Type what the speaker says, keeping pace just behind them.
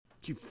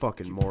You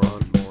fucking moron.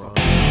 Fucking moron.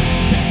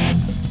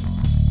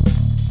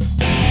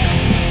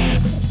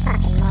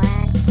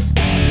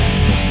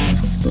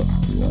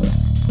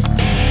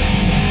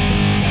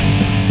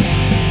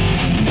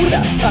 Who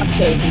the fuck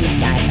gave these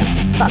guys a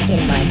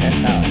fucking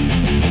microphone?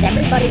 Has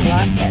everybody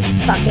lost their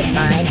fucking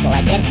mind? Well,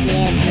 I guess the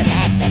answer to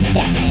that's a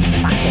definite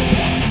fucking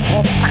yes. The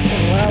whole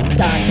fucking world's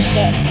gone to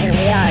shit. Here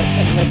we are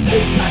sitting with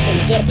two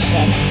fucking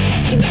dipshits,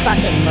 two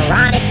fucking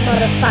moronic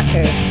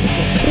motherfuckers,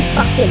 with two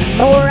fucking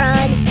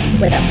morons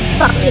with a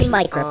fucking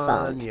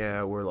microphone.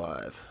 Yeah, we're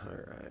live. All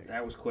right.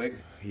 That was quick.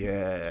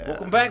 Yeah.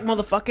 Welcome back,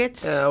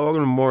 motherfuckers. Yeah,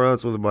 welcome to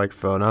Morons with a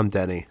Microphone. I'm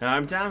Denny.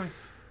 I'm Tommy.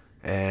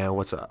 And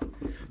what's up?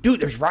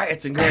 Dude, there's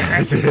riots in Grand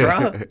Rapids,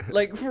 bro.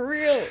 Like, for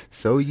real.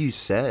 So you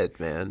said,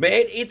 man.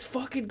 Man, it's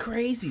fucking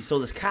crazy. So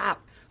this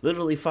cop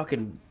literally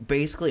fucking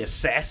basically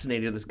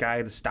assassinated this guy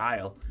in the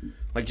style.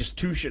 Like,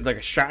 just like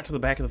a shot to the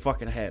back of the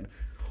fucking head.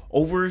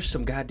 Over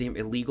some goddamn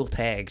illegal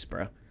tags,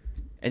 bro.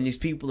 And these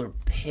people are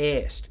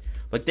pissed.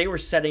 Like, they were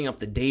setting up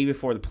the day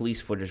before the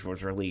police footage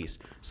was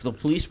released. So the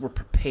police were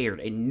prepared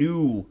and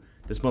knew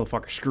this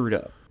motherfucker screwed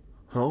up.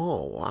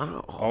 Oh,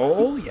 wow.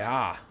 Oh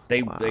yeah,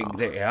 they Wow.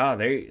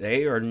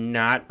 they are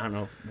not. I don't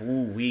know. I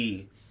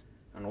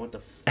don't know what the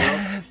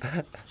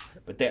fuck.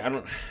 But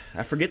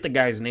I forget the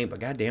guy's name. But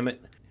god damn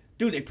it,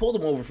 dude, they pulled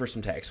him over for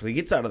some tax. So he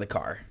gets out of the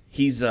car.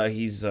 He's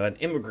an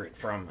immigrant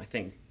from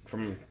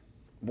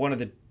one of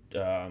the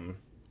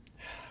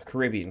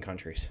Caribbean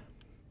countries.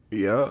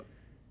 Yeah.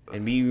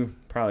 And me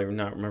probably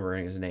not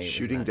remembering his name.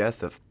 Shooting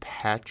death of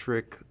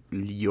Patrick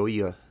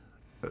Yoya.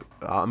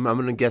 I'm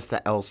going to guess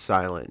the L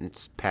silent.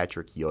 It's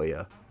Patrick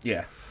Yoya.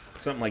 Yeah,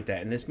 something like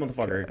that. And this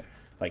motherfucker,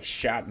 like,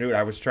 shot... Dude,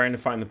 I was trying to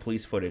find the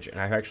police footage,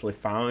 and I actually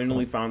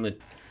finally found the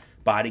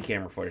body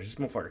camera footage. This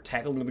motherfucker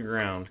tackled him to the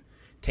ground.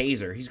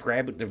 Taser. He's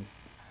grabbing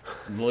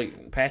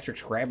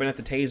Patrick's grabbing at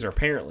the taser,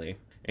 apparently.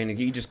 And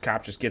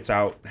cop just gets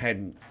out,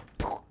 head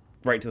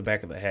right to the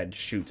back of the head,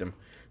 shoots him.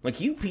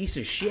 Like, you piece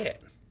of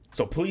shit.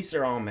 So police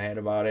are all mad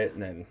about it,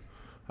 and then...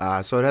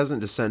 So it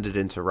hasn't descended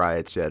into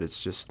riots yet. It's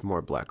just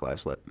more Black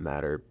Lives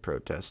Matter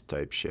protest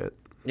type shit.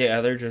 Yeah,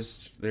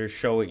 they're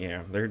showing.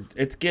 Yeah,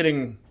 it's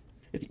been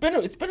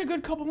a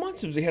good couple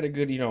months since we had a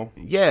good,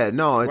 Yeah,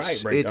 no,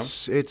 right,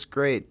 it's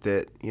great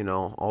that,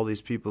 all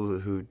these people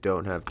who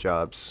don't have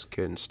jobs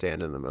can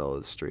stand in the middle of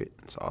the street.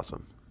 It's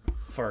awesome.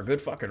 For a good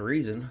fucking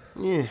reason.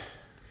 Yeah.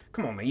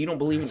 Come on, man, you don't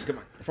believe in... Come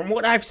on. From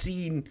what I've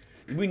seen,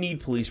 we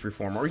need police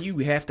reform, or you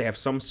have to have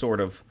some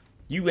sort of...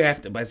 You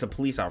have to, as a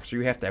police officer,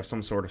 you have to have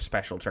some sort of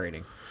special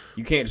training.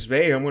 You can't just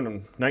say, hey, I'm a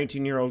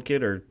 19-year-old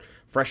kid or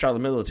fresh out of the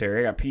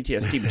military, I got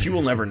PTSD, but you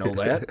will never know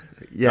that.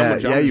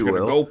 Yeah, you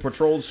will. Go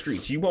patrol the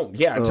streets. You won't,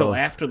 until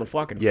after the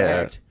fucking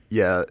fact.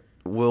 Yeah,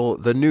 well,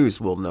 the news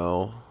will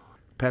know.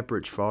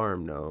 Pepperidge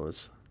Farm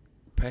knows.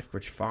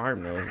 Pepperidge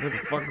Farm knows. What the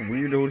fucking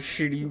weirdo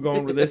shit are you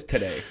going with this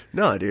today?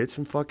 No, dude, it's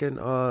from fucking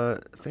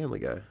Family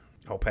Guy.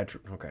 Oh,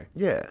 okay.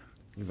 Yeah.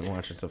 You've been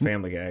watching some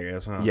Family Guy, I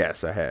guess, huh?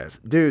 Yes, I have.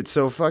 Dude,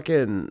 so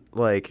fucking,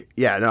 I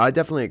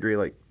definitely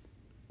agree,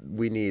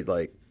 we need,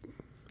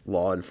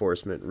 law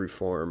enforcement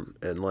reform,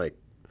 and,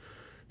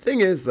 thing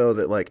is, though,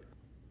 that,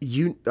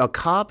 a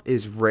cop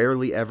is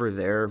rarely ever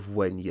there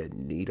when you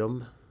need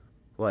them.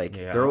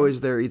 They're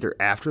always there either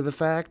after the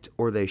fact,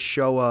 or they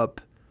show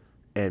up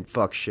and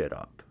fuck shit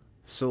up.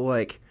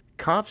 So,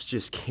 cops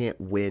just can't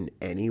win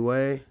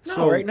anyway. No,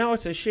 so, right now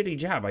it's a shitty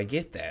job, I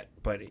get that,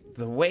 but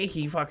the way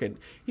he fucking...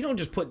 You don't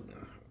just put...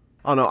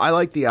 Oh, no, I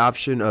like the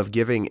option of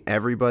giving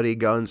everybody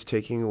guns,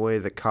 taking away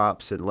the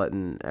cops, and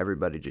letting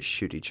everybody just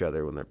shoot each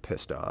other when they're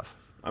pissed off.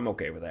 I'm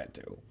okay with that,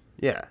 too.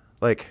 Yeah.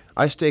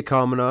 I stay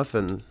calm enough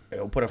and...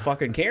 It'll put a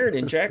fucking Karen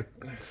in check.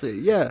 See,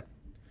 yeah.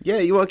 Yeah,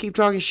 you want to keep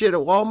talking shit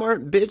at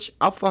Walmart? Bitch,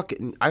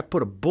 I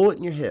put a bullet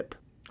in your hip.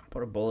 I'll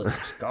put a bullet in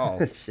your skull.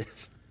 It's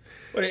just...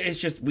 But it's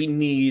just,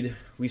 we've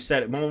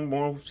said it,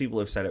 more people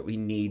have said it, we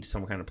need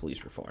some kind of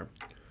police reform.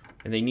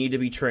 And they need to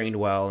be trained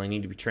well, they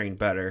need to be trained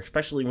better,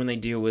 especially when they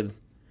deal with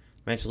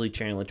mentally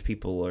challenged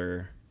people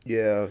or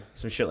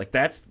some shit like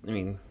that.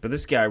 But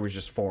this guy was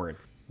just foreign.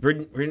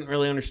 Didn't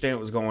really understand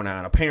what was going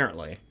on,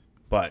 apparently.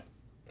 But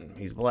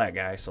he's a black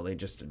guy, so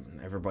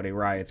everybody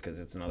riots because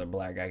it's another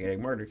black guy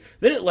getting murdered.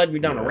 Then it led me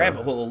down a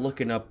rabbit hole of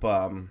looking up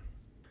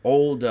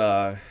old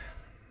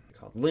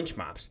lynch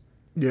mobs.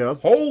 Yeah.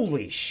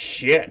 Holy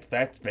shit!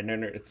 It's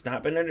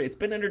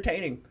been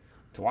entertaining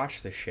to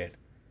watch this shit.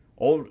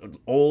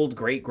 Old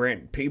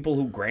people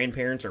whose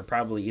grandparents are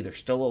probably either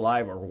still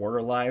alive or were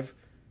alive.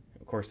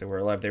 Of course they were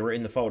alive. They were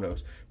in the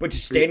photos, but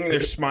just standing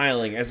there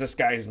smiling as this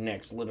guy's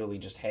neck's literally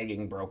just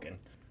hanging broken,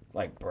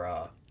 like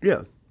bruh.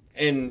 Yeah.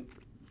 And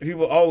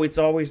people, it's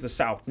always the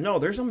South. No,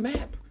 there's a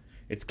map.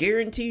 It's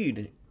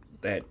guaranteed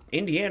that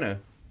Indiana.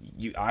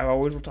 I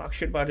always will talk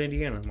shit about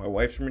Indiana. My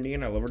wife's from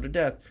Indiana. I love her to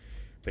death.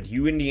 But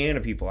you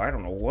Indiana people, I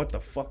don't know what the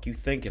fuck you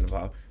thinking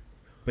about.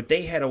 But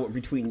they had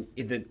between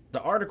the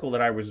article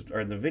that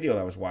or the video that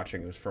I was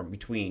watching was from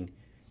between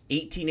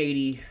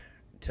 1880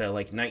 to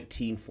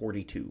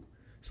 1942.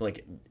 So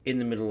in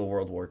the middle of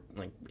World War,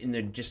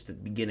 just the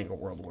beginning of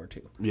World War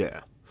II.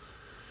 Yeah.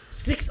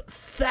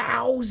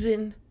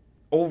 6,000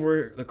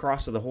 over the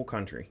cross of the whole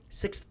country.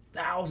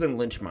 6,000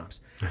 lynch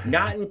mobs,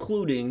 not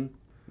including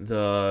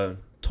the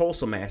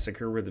Tulsa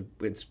massacre where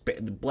it's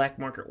the black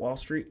market Wall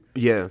Street.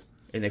 Yeah.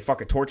 And they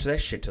fucking torch that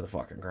shit to the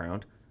fucking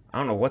ground. I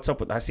don't know what's up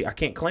with that. I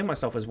can't claim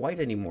myself as white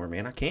anymore,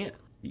 man. I can't.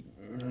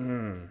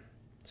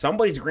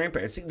 Somebody's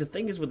grandparents. See, the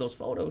thing is with those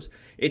photos,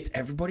 it's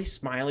everybody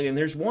smiling, and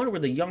there's one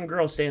where the young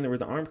girl standing there with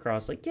the arm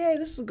crossed, like, yeah,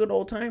 this is a good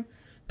old time.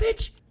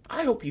 Bitch,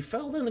 I hope you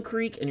fell in the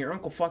creek and your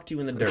uncle fucked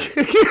you in the dirt.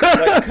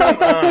 Like,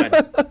 come on.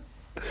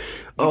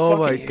 Oh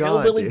my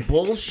God, hillbilly dude.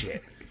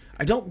 bullshit.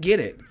 I don't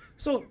get it.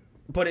 So,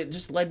 but it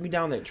just led me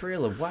down that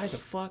trail of why the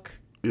fuck.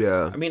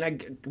 Yeah. I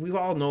mean, we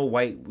all know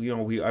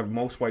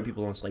most white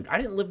people own slaves. I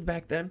didn't live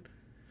back then,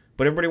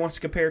 but everybody wants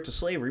to compare it to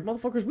slavery.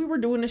 Motherfuckers, we were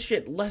doing this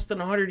shit less than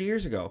 100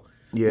 years ago.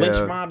 Yeah.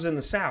 Lynch mobs in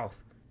the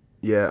South.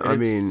 Yeah, I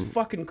mean, it's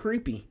fucking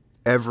creepy.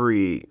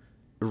 every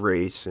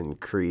race and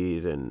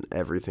creed and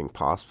everything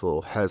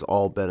possible has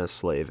all been a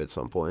slave at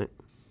some point.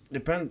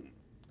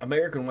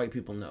 American white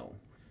people know.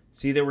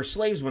 See, there were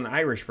slaves when the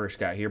Irish first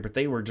got here, but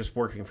they were just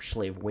working for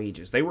slave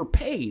wages. They were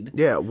paid.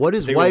 Yeah, what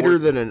is whiter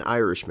than an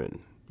Irishman?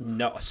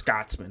 No, a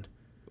Scotsman.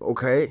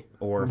 Okay.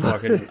 Or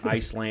fucking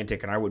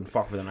Icelandic, and I wouldn't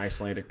fuck with an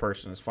Icelandic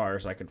person as far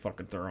as I could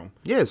fucking throw them.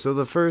 Yeah, so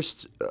the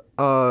first,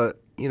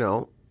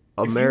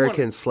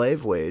 American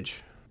slave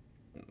wage,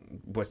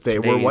 they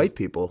were white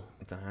people.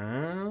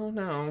 I don't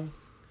know.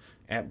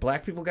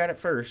 Black people got it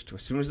first.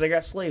 As soon as they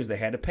got slaves, they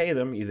had to pay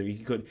them.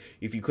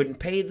 If you couldn't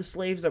pay the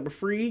slaves that were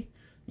free,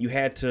 you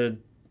had to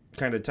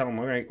kind of tell them,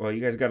 all right, well,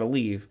 you guys got to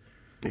leave.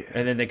 Yeah.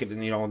 And then they could,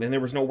 then there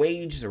was no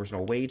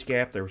wage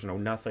gap, there was no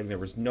nothing, there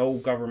was no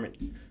government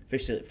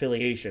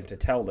affiliation to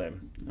tell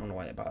them. I don't know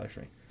why that bothers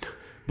me.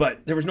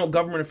 But there was no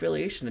government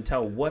affiliation to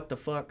tell what the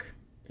fuck,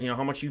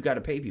 how much you got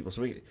to pay people.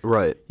 So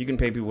right. You can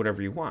pay people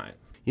whatever you want.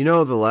 The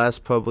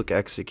last public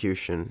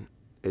execution,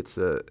 it's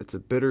a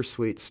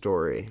bittersweet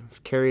story. It was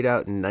carried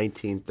out in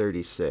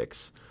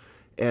 1936.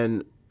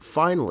 And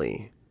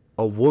finally,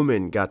 a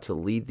woman got to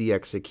lead the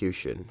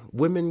execution.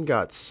 Women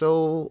got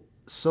so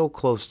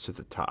close to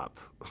the top.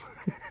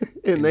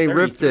 And they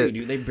ripped it.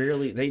 Dude,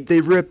 they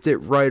ripped it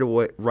right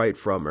away, right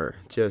from her.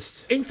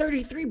 Just in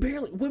 33,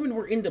 barely women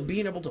were into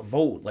being able to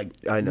vote. Like,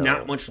 I know.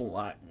 Not much a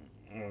lot.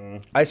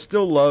 I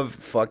still love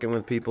fucking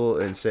with people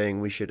and saying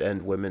we should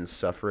end women's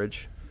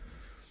suffrage,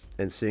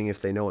 and seeing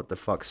if they know what the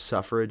fuck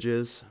suffrage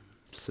is,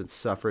 since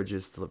suffrage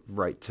is the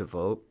right to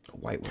vote.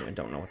 White women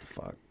don't know what the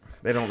fuck.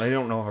 They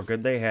don't know how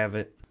good they have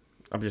it.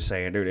 I'm just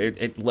saying, dude.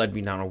 It led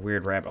me down a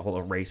weird rabbit hole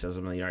of racism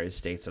in the United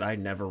States that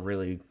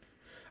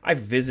I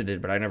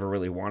visited, but I never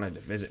really wanted to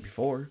visit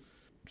before.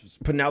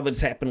 But now that it's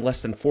happened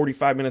less than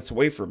 45 minutes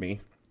away from me,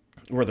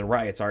 where the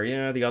riots are,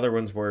 the other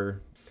ones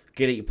were,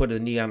 you put a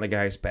knee on the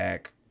guy's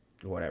back,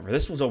 whatever.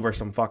 This was over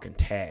some fucking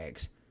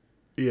tags.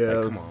 Yeah.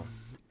 Like, come on.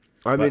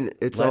 I mean,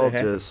 it's all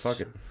just...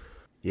 Fuck it.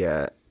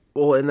 Yeah.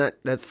 Well, and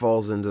that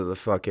falls into the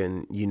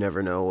fucking, you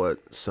never know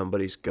what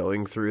somebody's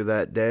going through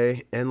that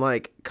day. And,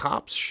 like,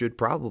 cops should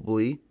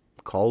probably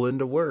call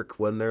into work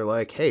when they're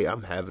like, hey,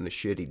 I'm having a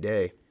shitty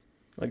day.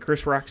 Like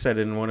Chris Rock said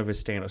in one of his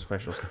stand-up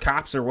specials,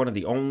 cops are one of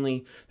the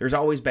only... There's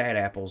always bad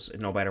apples,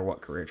 no matter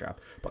what career job.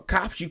 But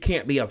cops, you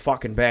can't be a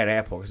fucking bad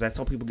apple, because that's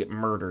how people get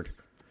murdered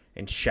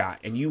and shot.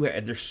 And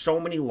there's so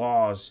many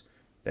laws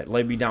that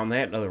led me down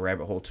that other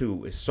rabbit hole,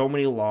 too. Is so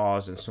many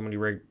laws and so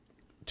many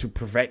to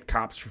prevent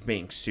cops from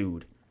being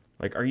sued.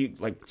 Like, are you,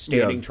 like,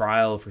 standing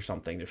trial for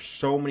something? There's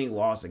so many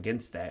laws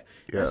against that.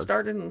 Yeah. That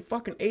started in the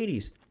fucking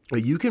 80s.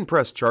 You can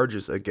press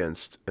charges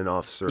against an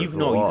officer of the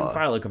law. You can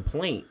file a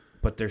complaint.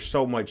 But there's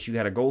so much you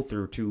got to go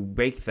through to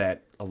make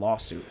that a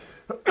lawsuit.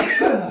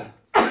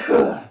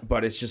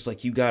 But it's just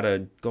like you got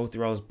to go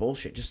through all this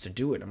bullshit just to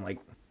do it. I'm like,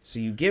 so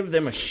you give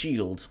them a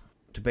shield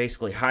to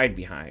basically hide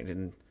behind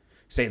and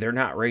say they're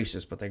not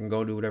racist, but they can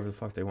go do whatever the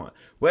fuck they want.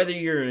 Whether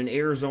you're in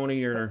Arizona,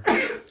 you're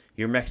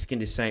Mexican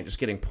descent, just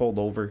getting pulled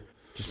over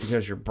just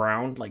because you're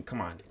brown, like, come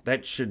on.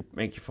 That should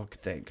make you fucking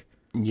think.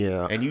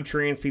 Yeah. And you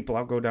trans people,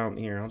 I'll go down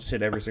here. I'll just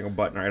hit every single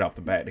button right off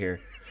the bat here.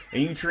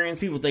 And you trans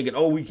people thinking,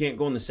 oh, we can't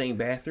go in the same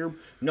bathroom.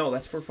 No,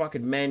 that's for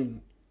fucking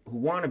men who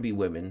want to be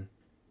women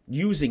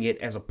using it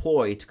as a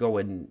ploy to go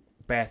in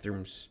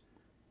bathrooms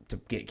to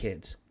get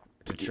kids.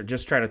 To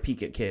just try to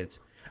peek at kids.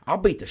 I'll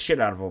beat the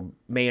shit out of a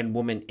man,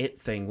 woman, it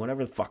thing,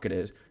 whatever the fuck it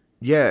is.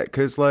 Yeah,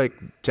 because, like,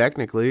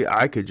 technically,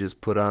 I could just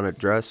put on a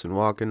dress and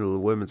walk into the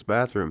women's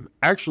bathroom.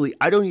 Actually,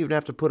 I don't even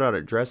have to put on a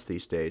dress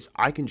these days.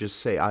 I can just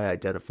say I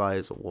identify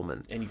as a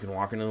woman. And you can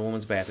walk into the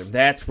women's bathroom.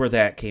 That's where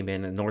that came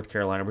in North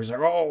Carolina. Where it's like,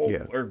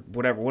 or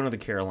whatever, one of the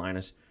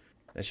Carolinas.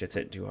 That shit's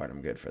hitting too hard.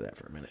 I'm good for that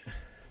for a minute.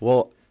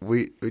 Well,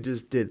 we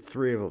just did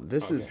 3 of them.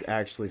 This is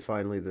actually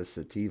finally the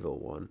sativa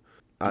one.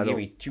 You gave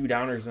me 2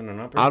 downers and an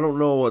upper? I don't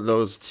know what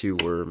those 2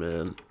 were,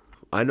 man.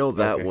 I know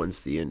that one's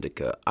the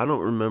indica. I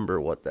don't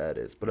remember what that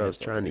is, but I was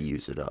trying to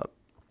use it up.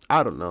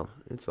 I don't know.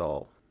 It's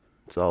all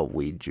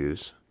weed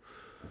juice.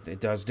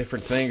 It does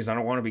different things. I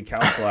don't want to be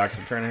couch flocks.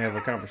 I'm trying to have a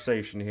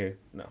conversation here.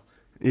 No.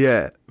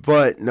 Yeah,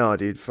 but no,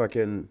 dude,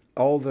 fucking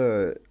all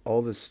the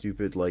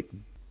stupid, like,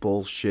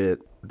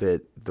 bullshit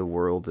that the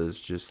world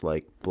is just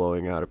like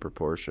blowing out of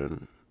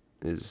proportion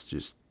is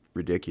just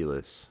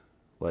ridiculous.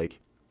 Like,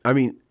 I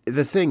mean,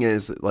 the thing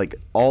is, like,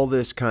 all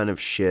this kind of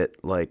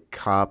shit, like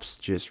cops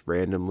just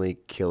randomly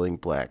killing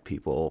black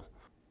people,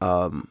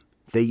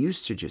 they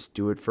used to just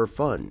do it for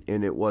fun,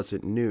 and it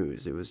wasn't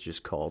news. It was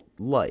just called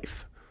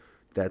life.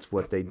 That's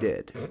what they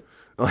did.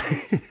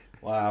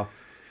 Wow.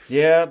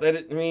 Yeah,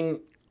 I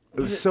mean...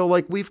 So,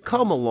 like, we've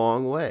come a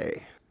long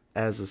way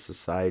as a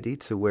society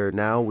to where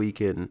now we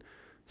can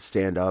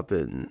stand up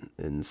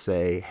and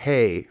say,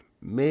 hey,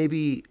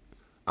 maybe,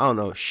 I don't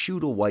know,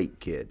 shoot a white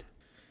kid.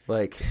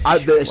 Like,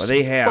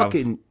 they have.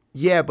 Fucking,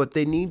 yeah, but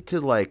they need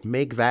to, like,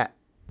 make that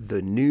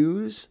the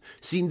news.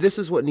 See, this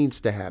is what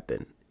needs to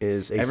happen.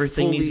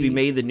 Everything needs to be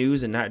made the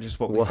news and not just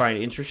what we find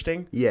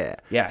interesting? Yeah.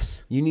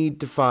 Yes. You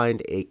need to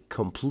find a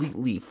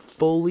completely,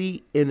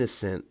 fully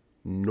innocent,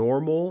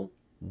 normal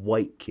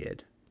white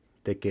kid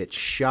that gets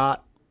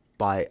shot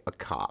by a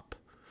cop.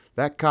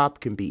 That cop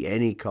can be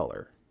any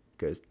color,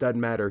 because it doesn't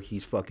matter,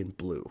 he's fucking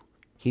blue.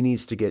 He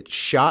needs to get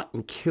shot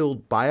and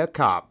killed by a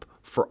cop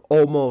for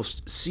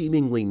almost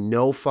seemingly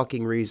no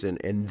fucking reason,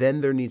 and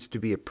then there needs to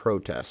be a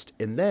protest.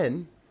 And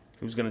then...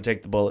 who's going to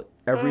take the bullet?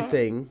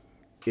 Everything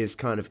is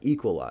kind of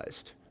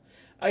equalized.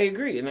 I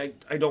agree, and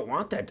I don't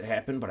want that to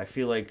happen, but I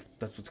feel like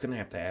that's what's going to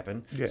have to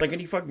happen. Yeah. It's like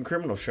any fucking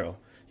criminal show.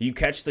 You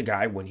catch the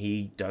guy when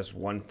he does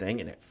one thing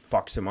and it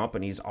fucks him up,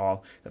 and he's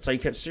all... That's how you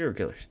catch serial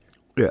killers.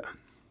 Yeah.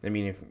 I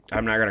mean,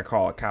 I'm not going to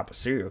call a cop a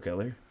serial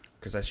killer,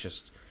 because that's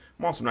just...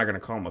 I'm also not going to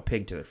call him a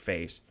pig to their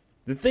face.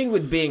 The thing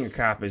with being a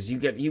cop is you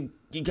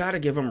got to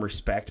give them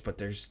respect, but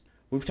there's...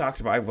 We've talked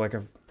about... Like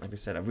I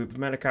said, we've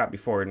met a cop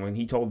before, and when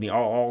he told me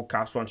all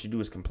cops want you to do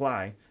is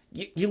comply...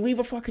 You leave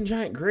a fucking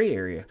giant gray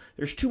area.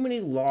 There's too many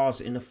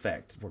laws in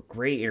effect where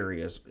gray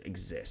areas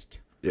exist.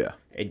 Yeah.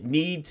 It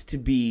needs to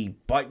be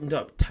buttoned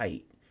up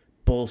tight.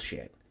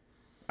 Bullshit.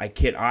 I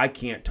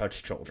can't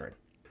touch children.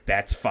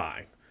 That's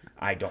fine.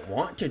 I don't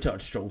want to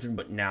touch children,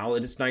 but now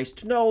it is nice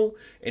to know.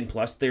 And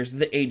plus, there's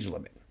the age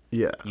limit.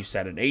 Yeah. You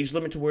set an age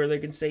limit to where they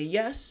can say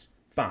yes,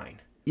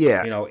 fine.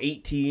 Yeah.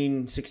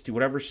 18, 60,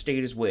 whatever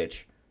state is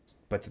which.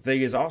 But the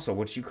thing is also,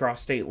 once you cross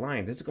state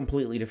lines, it's a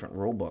completely different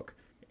rule book.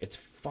 It's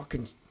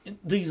fucking...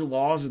 These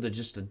laws are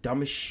just the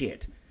dumbest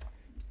shit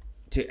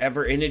to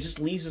ever... And it just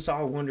leaves us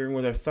all wondering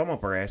with our thumb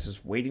up our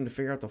asses, waiting to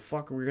figure out the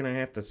fuck we're going to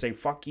have to say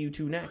fuck you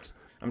to next.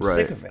 I'm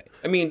sick of it.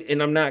 I mean,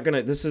 and I'm not going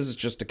to... This is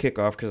just a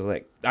kickoff because,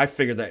 like, I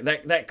figured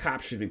that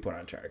cop should be put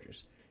on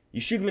charges.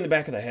 You shoot him in the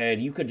back of the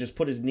head. You could just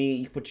put your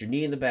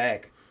knee in the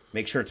back,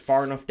 make sure it's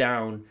far enough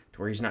down to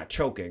where he's not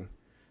choking,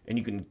 and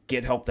you can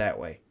get help that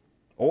way.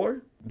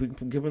 Or we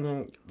can give him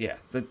the... Yeah,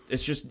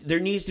 it's just... There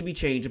needs to be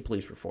change in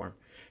police reform.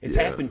 It's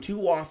happened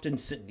too often,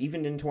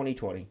 even in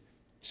 2020.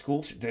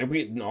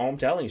 I'm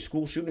telling you,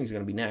 school shooting is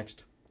going to be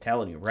next. I'm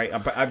telling you, right?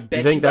 I bet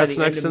you think by that's the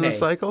next end of in May, the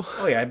cycle?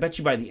 Oh, yeah, I bet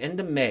you by the end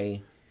of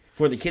May,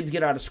 before the kids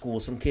get out of school,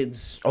 some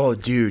kids... Oh,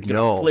 dude,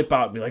 gonna flip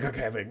out and be like,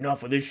 okay, I've had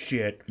enough of this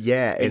shit.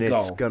 Yeah, and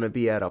it's going to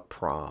be at a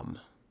prom.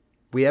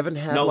 We haven't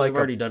had they've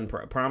already done...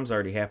 Prom's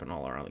already happened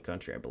all around the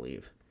country, I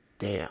believe.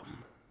 Damn.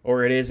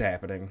 Or it is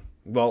happening.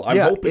 Well, I'm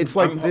hoping... It's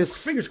like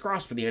this... Fingers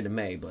crossed for the end of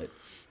May, but...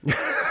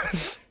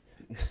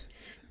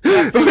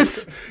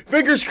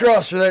 Fingers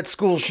crossed for that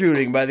school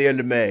shooting by the end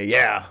of May.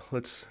 Yeah,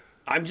 let's...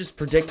 I'm just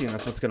predicting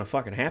that's what's going to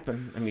fucking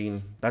happen. I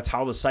mean, that's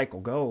how the cycle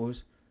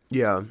goes.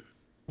 Yeah.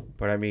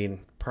 But I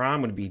mean,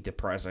 prom would be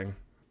depressing.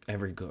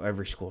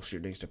 Every school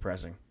shooting is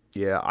depressing.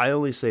 Yeah, I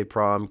only say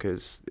prom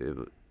because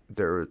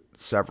there were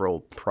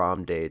several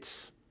prom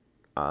dates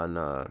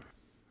on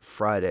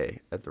Friday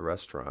at the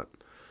restaurant.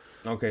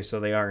 Okay, so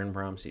they are in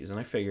prom season.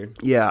 I figured.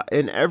 Yeah,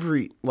 and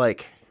every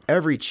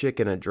chick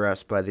in a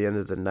dress by the end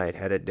of the night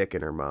had a dick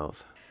in her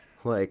mouth.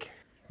 Like,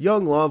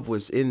 young love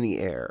was in the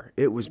air.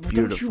 It was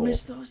beautiful. Don't you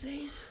miss those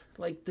days?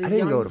 Like I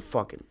didn't go to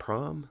fucking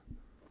prom.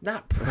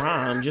 Not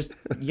prom, just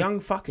young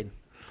fucking.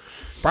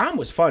 Prom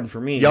was fun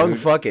for me. Young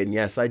fucking,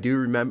 yes, I do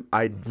remember.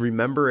 I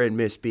remember and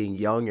miss being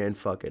young and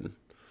fucking.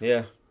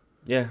 Yeah,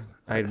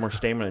 I had more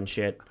stamina and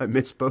shit. I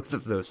miss both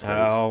of those things.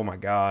 Oh my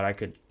god, I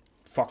could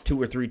fuck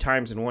 2 or 3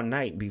 times in one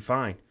night and be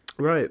fine.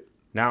 Right.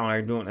 Now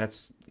I'm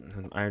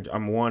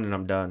one and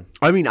I'm done.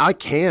 I mean, I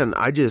can.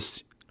 I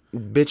just,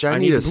 bitch, I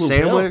need a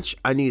sandwich.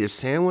 I need a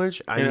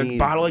sandwich. I need a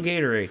bottle of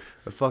Gatorade.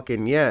 A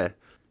fucking, yeah.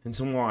 And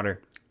some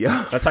water.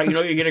 Yeah. That's how you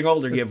know you're getting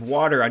older. You have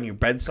water on your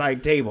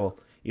bedside table,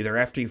 either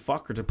after you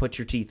fuck or to put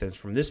your teeth in.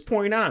 From this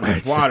point on,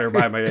 there's water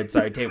by my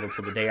bedside table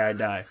till the day I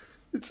die.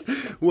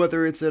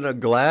 Whether it's in a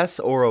glass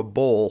or a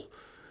bowl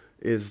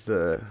is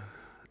the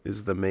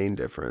main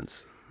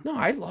difference. No,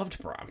 I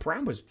loved prom.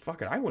 Prom was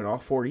fucking... I went all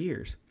 4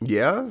 years.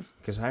 Yeah?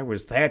 Because I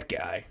was that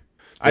guy.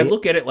 I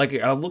looked at it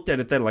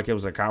then like it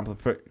was an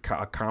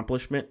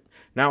accomplishment.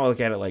 Now I look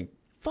at it like,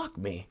 fuck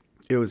me.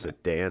 It was a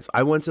dance.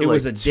 I went to It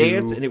was a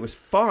dance and it was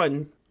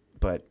fun,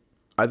 but...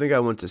 I think I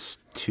went to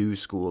 2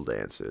 school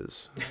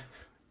dances.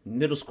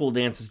 Middle school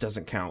dances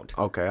doesn't count.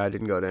 Okay, I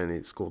didn't go to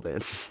any school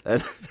dances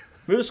then.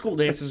 Middle school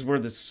dances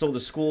were so the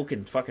school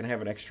could fucking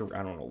have an extra...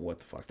 I don't know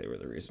what the fuck they were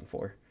the reason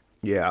for.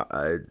 Yeah,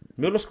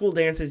 Middle school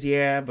dances,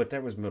 yeah, but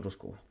that was middle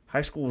school.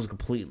 High school was a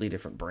completely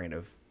different brand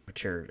of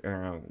maturity,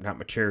 not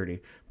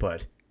maturity,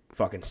 but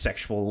fucking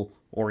sexual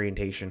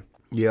orientation.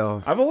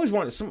 yeah. I've always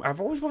wanted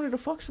to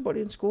fuck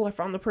somebody in school. I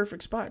found the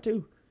perfect spot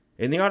too,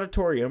 in the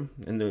auditorium,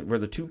 where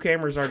the 2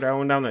 cameras are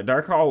down that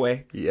dark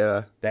hallway.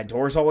 Yeah. That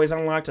door's always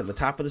unlocked at the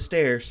top of the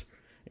stairs.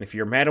 And if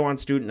you're a Madawan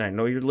student, I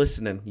know you're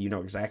listening. You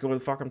know exactly what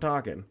the fuck I'm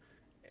talking.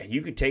 And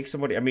you could take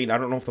somebody. I mean, I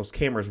don't know if those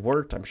cameras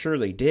worked. I'm sure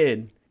they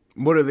did.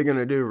 What are they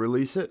gonna do?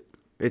 Release it?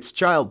 It's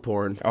child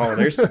porn. Oh,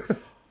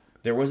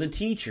 there was a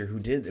teacher who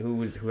had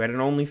an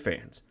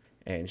OnlyFans,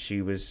 and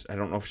she was, I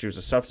don't know if she was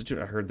a substitute.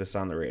 I heard this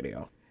on the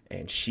radio,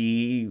 and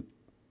she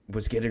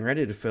was getting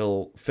ready to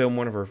film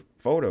one of her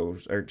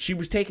photos, or she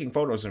was taking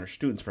photos and her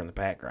students were in the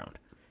background,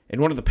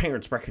 and one of the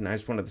parents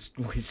recognized one of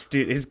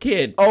his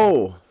kid.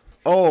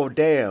 Oh,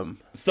 damn.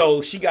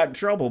 So she got in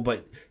trouble,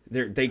 but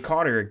they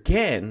caught her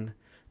again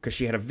because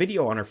she had a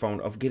video on her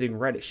phone of getting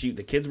ready.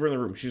 The kids were in the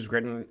room. She was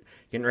getting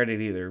ready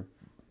to either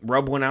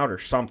rub one out or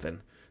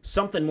something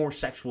more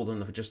sexual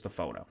than just the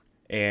photo.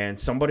 And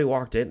somebody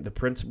walked in, the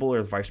principal or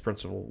the vice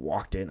principal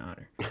walked in on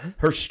her.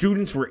 Her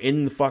students were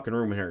in the fucking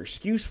room, and her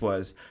excuse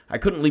was, I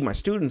couldn't leave my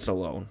students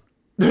alone.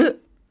 So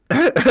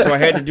I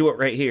had to do it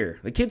right here.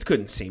 The kids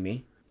couldn't see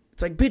me.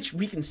 It's like, bitch,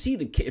 we can see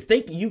the kid.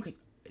 If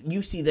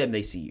you see them,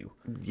 they see you.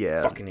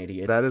 Yeah. Fucking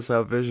idiot. That is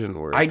how vision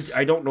works.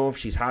 I don't know if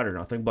she's hot or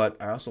nothing, but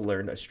I also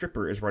learned a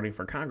stripper is running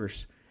for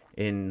Congress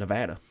in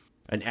Nevada.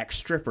 An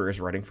ex-stripper is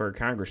running for a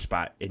Congress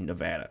spot in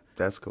Nevada.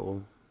 That's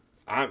cool.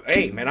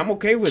 Hey, man, I'm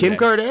okay with Kim that.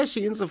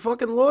 Kardashian's a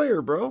fucking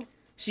lawyer, bro.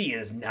 She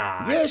is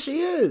not. Yeah, she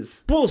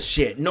is.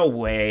 Bullshit. No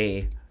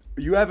way.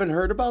 You haven't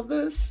heard about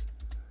this?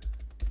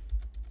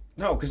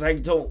 No, because I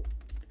don't.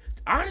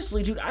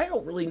 Honestly, dude, I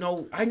don't really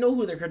know. I know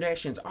who the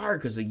Kardashians are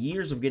because the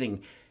years of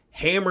getting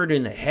hammered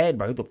in the head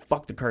by who the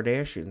fuck the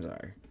Kardashians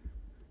are.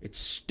 It's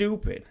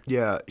stupid.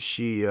 Yeah,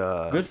 she.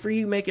 Good for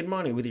you making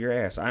money with your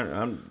ass.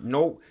 I'm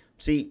no.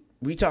 See,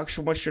 we talk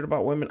so much shit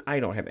about women. I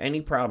don't have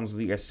any problems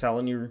with you guys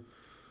selling your.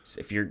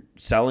 If you're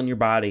selling your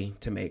body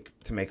to make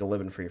a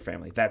living for your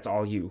family, that's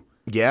all you.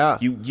 Yeah.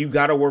 You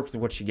got to work with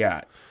what you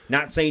got.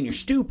 Not saying you're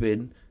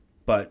stupid,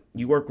 but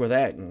you work with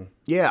that. And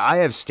Yeah, I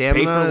have Pay for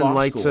stamina and law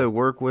like school. to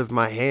work with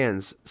my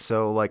hands,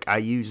 so like I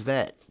use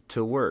that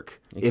to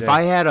work. If Exactly.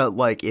 I had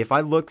if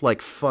I looked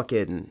like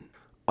fucking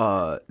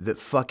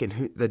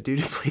the dude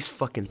who plays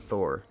fucking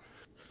Thor,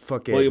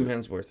 fucking William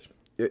Hemsworth,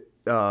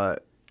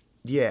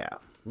 yeah,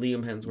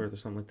 Liam Hemsworth, or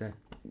something like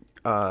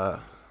that.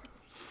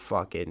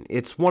 fucking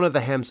it's one of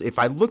the Hems. If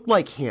I looked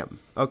like him,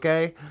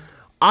 okay,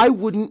 I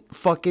wouldn't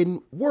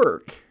fucking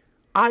work.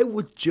 I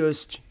would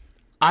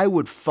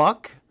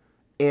fuck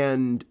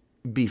and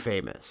be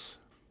famous.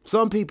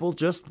 Some people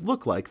just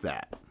look like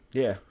that.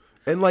 Yeah.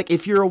 And like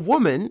if you're a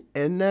woman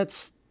and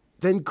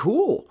then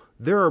cool.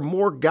 There are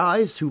more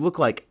guys who look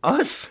like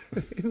us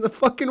in the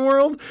fucking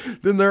world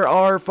than there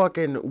are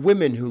fucking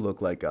women who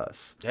look like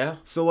us. Yeah.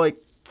 So like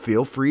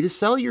feel free to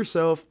sell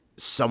yourself.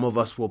 Some of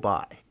us will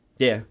buy.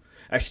 Yeah.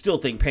 I still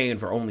think paying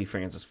for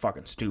OnlyFans is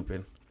fucking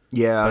stupid.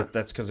 Yeah. But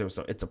that's because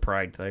it's a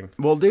pride thing.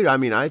 Well, dude, I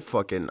mean, I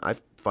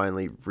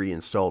finally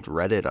reinstalled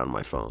Reddit on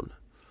my phone.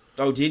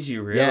 Oh, did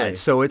you really? Yeah,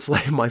 so it's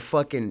like my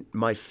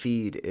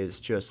feed is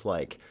just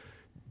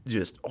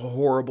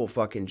horrible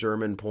fucking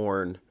German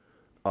porn,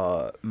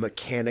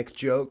 mechanic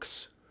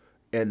jokes,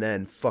 and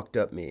then fucked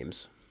up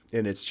memes,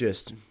 and it's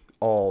just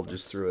all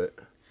just through it.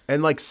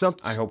 And like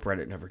I hope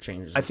Reddit never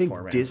changes. I the think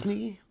format.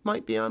 Disney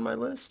might be on my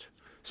list.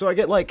 So I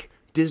get like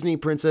Disney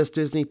princess,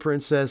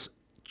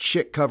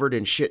 chick covered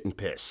in shit and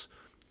piss,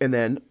 and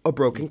then a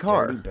broken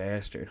car. Dirty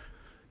bastard.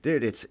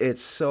 Dude,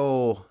 it's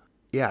so.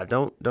 Yeah,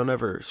 don't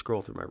ever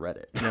scroll through my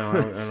Reddit. No,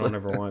 I don't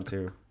ever want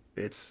to.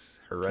 It's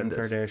Kim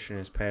horrendous. Kardashian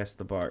has passed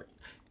the bar.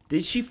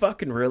 Did she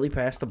fucking really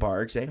pass the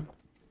bar exam?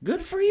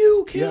 Good for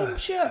you, Kim. Yeah.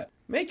 Shit.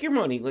 Make your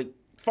money. Like,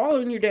 follow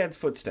in your dad's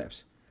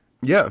footsteps.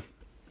 Yeah.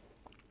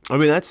 I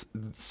mean, that's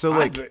so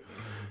like. bet-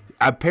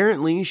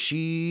 Apparently,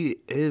 she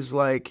is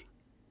like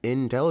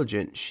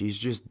intelligent. She's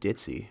just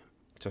ditzy.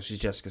 So she's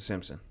Jessica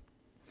Simpson.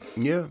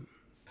 Yeah.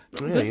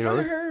 Good you for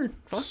know. her.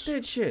 Fuck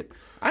that shit.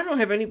 I don't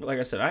have any, like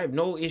I said, I have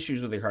no issues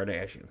with the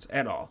Kardashians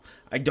at all.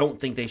 I don't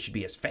think they should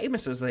be as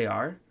famous as they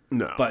are.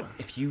 No. But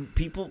if you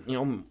people,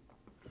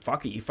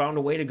 fuck it, you found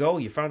a way to go.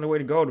 You found a way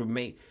to go to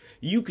make,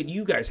 you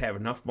guys have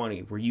enough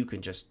money where you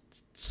can just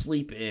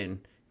sleep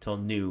in till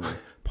noon,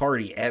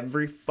 party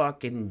every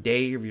fucking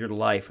day of your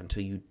life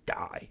until you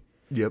die.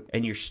 Yep.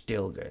 And you're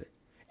still good.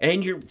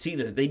 And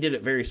they did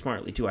it very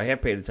smartly too. I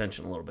have paid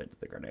attention a little bit to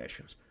the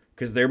Kardashians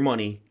because their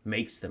money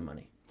makes them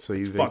money. So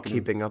you've It's been fucking-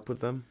 keeping up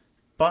with them?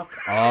 Fuck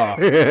off.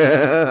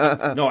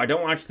 No, I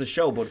don't watch the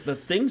show, but the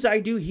things I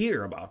do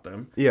hear about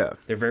them, Yeah.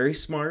 they're very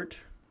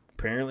smart.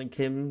 Apparently,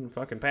 Kim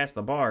fucking passed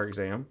the bar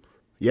exam.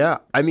 Yeah.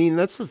 I mean,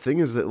 that's the thing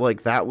is that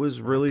like that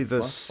was really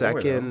the fuck for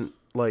second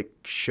like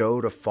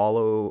show to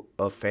follow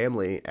a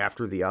family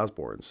after the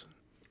Osbournes.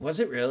 Was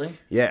it really?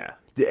 Yeah.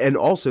 And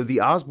also the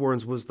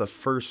Osbournes was the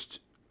first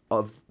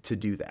to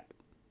do that.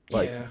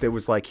 Like Yeah. there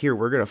was like, here,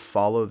 we're going to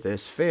follow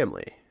this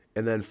family.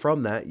 And then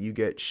from that, you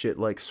get shit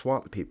like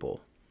Swamp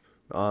People.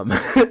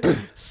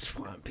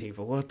 Swamp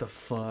People, what the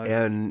fuck?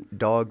 And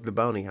Dog the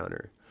Bounty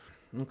Hunter.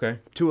 Okay.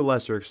 To a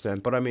lesser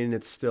extent, but I mean,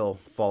 it still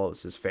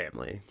follows his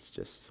family. It's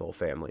just his whole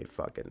family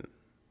fucking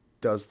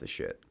does the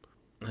shit.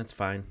 That's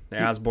fine. The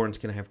Osbournes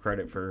can have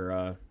credit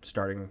for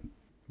starting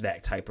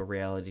that type of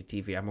reality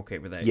TV. I'm okay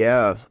with that.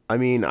 Yeah, I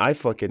mean, I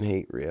fucking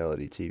hate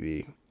reality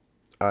TV.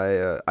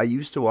 I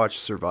used to watch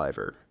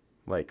Survivor,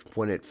 like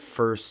when it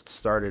first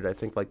started. I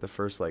think like the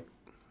first like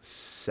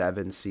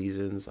 7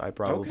 seasons I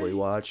probably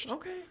watched.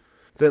 Okay.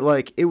 That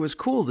like it was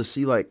cool to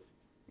see like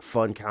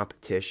fun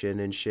competition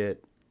and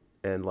shit,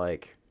 and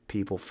like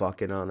people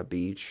fucking on a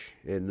beach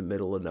in the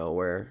middle of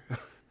nowhere.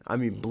 I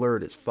mean,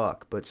 blurred as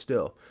fuck, but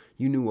still,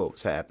 you knew what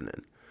was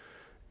happening.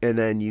 And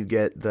then you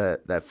get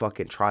that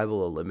fucking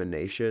tribal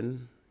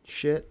elimination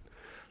shit.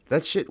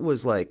 That shit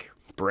was like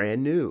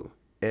brand new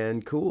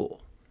and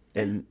cool.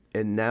 And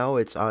now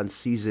it's on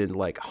season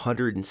like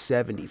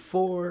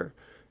 174,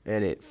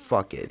 and it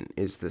fucking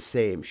is the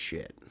same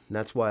shit. And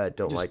that's why I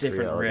don't Just like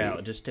different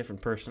reality. just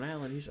different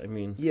personalities. I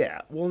mean,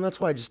 Yeah, well, and that's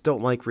why I just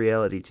don't like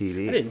reality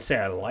TV. I didn't say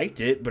I liked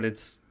it, but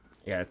it's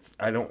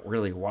I don't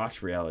really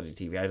watch reality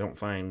TV. I don't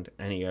find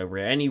any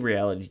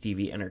reality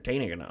TV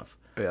entertaining enough.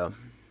 Yeah.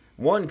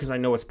 One, because I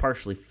know it's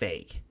partially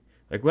fake.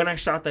 Like when I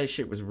thought that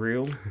shit was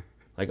real,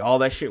 like all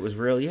that shit was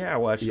real. Yeah, I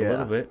watched a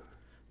little bit,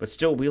 but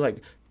still,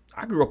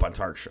 I grew up on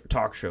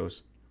talk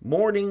shows,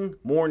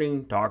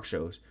 morning talk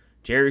shows.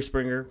 Jerry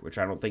Springer, which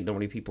I don't think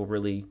nobody people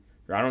really.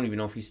 Or I don't even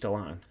know if he's still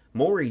on.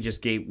 Maury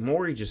just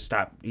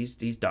stopped.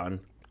 He's done.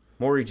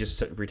 Maury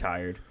just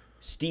retired.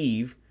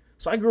 Steve.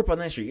 So I grew up on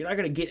that shit. You're not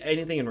gonna get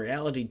anything in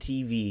reality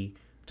TV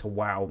to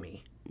wow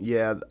me.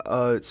 Yeah,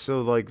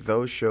 so like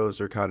those shows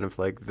are kind of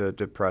like the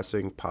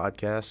depressing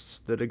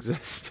podcasts that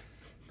exist.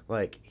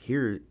 Like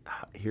here's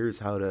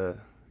how to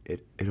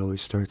it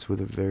always starts with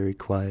a very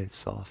quiet,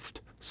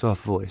 soft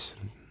voice.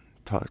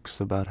 Talks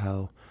about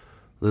how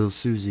little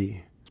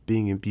Susie is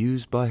being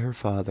abused by her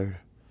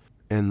father,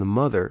 and the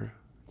mother,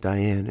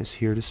 Diane, is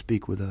here to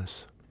speak with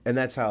us. And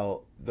that's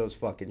how those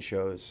fucking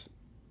shows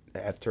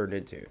have turned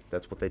into.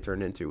 That's what they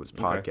turned into, was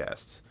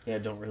podcasts. Yeah, I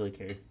don't really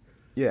care.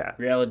 Yeah.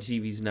 Reality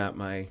TV's not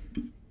my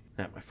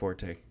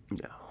forte.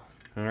 No.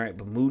 All right,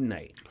 but Moon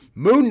Knight.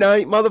 Moon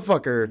Knight,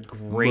 motherfucker.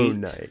 Great.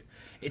 Moon Knight.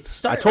 I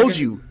I told guess-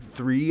 you,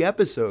 3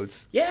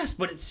 episodes. Yes,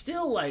 but it's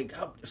still like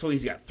so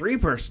he's got 3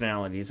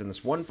 personalities in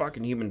this one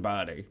fucking human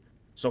body.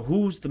 So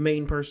who's the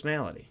main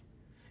personality?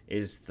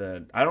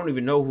 I don't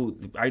even know who.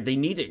 They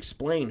need to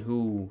explain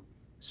who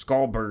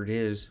Skullbird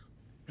is.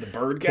 The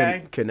bird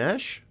guy.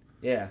 Ganesh?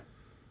 Yeah.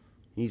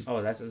 He's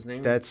That's his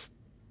name. That's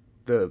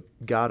the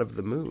god of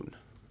the moon.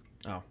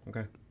 Oh,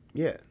 okay.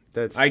 Yeah,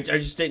 that's I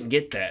just didn't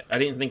get that. I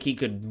didn't think he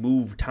could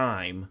move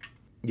time,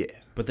 yeah.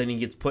 but then he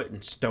gets put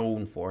in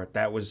stone for it.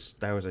 That was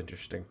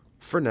interesting.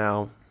 For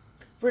now,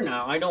 For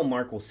now, I know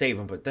Mark will save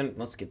him, but then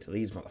let's get to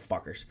these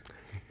motherfuckers.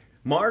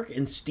 Mark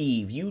and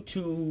Steve, you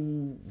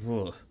two.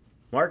 Ugh.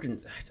 Mark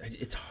and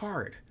it's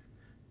hard,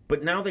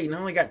 but now they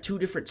got 2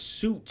 different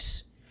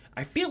suits.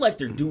 I feel like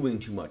they're doing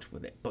too much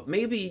with it, but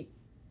maybe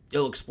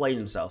it'll explain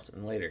themselves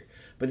in later.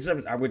 But this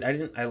episode,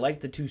 I like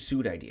the 2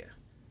 suit idea,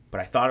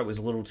 but I thought it was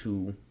a little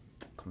too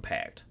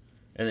compact.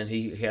 And then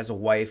he has a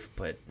wife,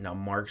 but now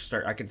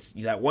I could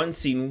see that one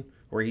scene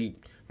where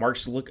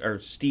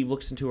Steve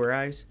looks into her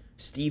eyes.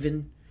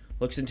 Steven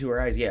looks into her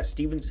eyes. Yeah,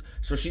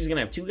 so she's gonna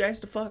have 2 guys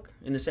to fuck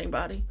in the same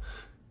body.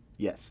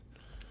 yes.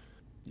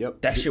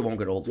 Yep. That shit won't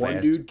get old One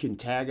fast. dude can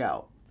tag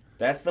out.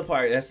 That's the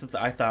part.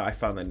 I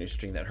found that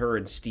interesting that her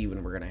and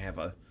Steven were gonna have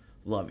a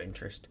love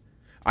interest.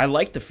 I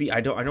like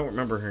I don't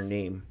remember her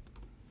name.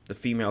 The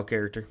female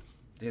character,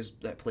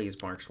 that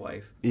plays Mark's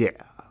wife. Yeah.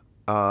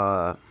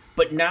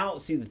 But now,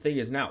 see, the thing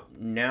is now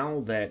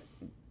that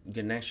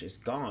Ganesh is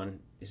gone,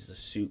 is the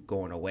suit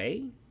going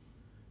away?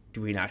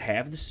 Do we not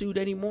have the suit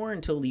anymore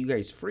until you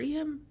guys free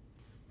him?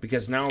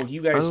 Because now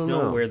you guys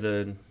know where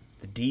the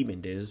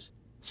demon is.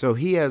 So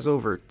he has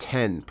over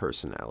 10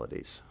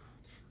 personalities.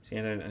 See,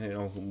 I didn't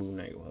know who Moon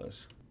Knight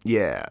was.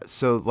 Yeah.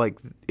 So like,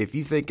 if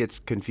you think it's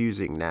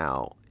confusing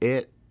now,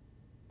 it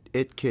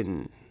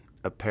can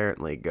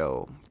apparently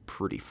go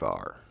pretty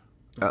far.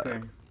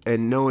 Okay.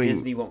 And knowing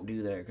Disney won't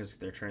do that because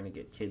they're trying to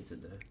get kids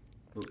into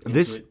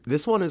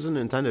this one isn't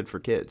intended for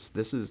kids.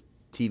 This is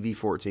TV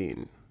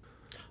 14.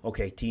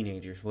 Okay,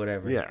 teenagers,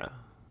 whatever. Yeah.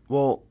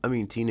 Well, I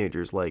mean,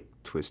 teenagers like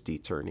twisty,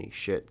 turny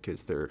shit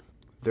because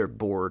they're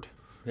bored.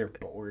 They're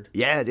bored.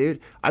 Yeah, dude.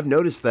 I've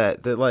noticed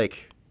that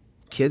like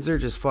kids are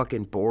just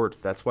fucking bored.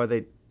 That's why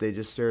they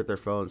just stare at their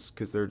phones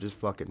because they're just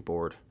fucking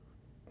bored.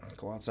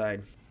 Go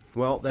outside.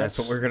 Well, That's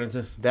what we're gonna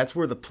do. That's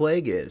where the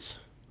plague is,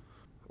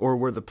 or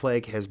where the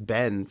plague has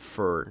been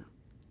for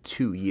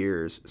 2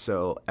 years.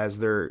 So as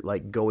they're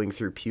like going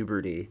through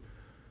puberty,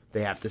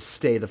 they have to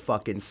stay the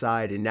fuck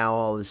inside, and now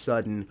all of a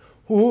sudden,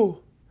 whoo,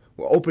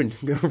 we're open,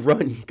 go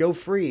run, go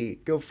free.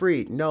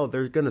 No,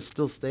 they're gonna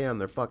still stay on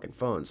their fucking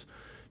phones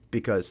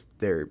because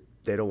they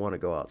don't want to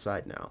go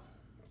outside now.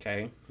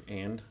 Okay,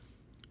 and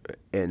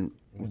And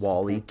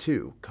Wall-E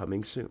 2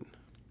 coming soon.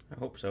 I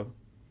hope so.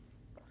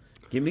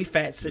 Give me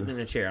fat sitting in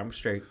a chair. I'm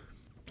straight.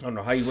 I don't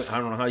know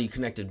how you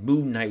connected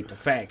Moon Knight to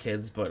fat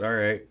kids, but all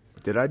right.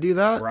 Did I do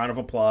that? Round of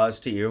applause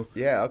to you.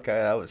 Yeah. Okay.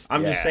 That was.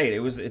 I'm just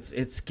saying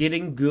it's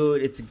getting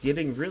good. It's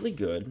getting really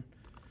good,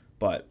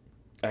 but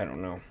I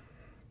don't know.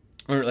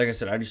 Or like I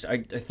said, I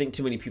think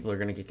too many people are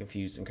gonna get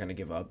confused and kind of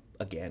give up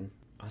again.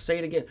 I'll say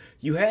it again.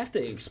 You have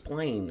to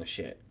explain the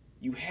shit.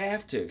 You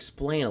have to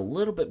explain a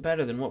little bit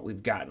better than what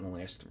we've got in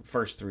the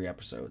first 3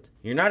 episodes.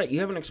 You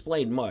haven't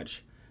explained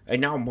much, and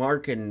now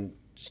Mark and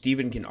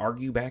Steven can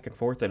argue back and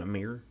forth in a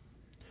mirror.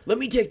 Let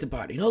me take the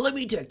body. No, let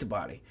me take the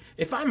body.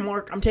 If I'm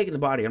Mark, I'm taking the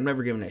body. I'm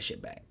never giving that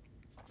shit back.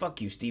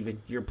 Fuck you,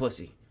 Steven. You're a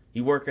pussy.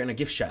 You work in a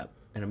gift shop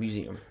and a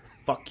museum.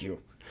 Fuck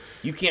you.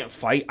 You can't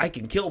fight. I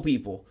can kill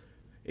people.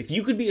 If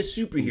you could be a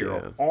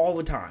superhero all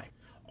the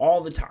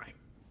time,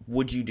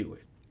 would you do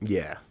it?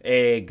 Yeah.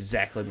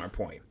 Exactly my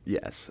point.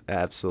 Yes,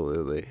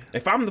 absolutely.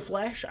 If I'm the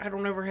Flash, I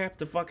don't ever have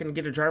to fucking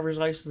get a driver's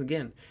license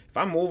again. If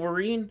I'm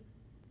Wolverine,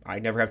 I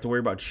never have to worry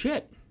about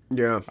shit.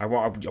 Yeah. I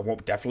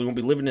definitely won't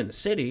be living in the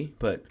city,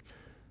 but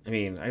I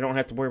mean, I don't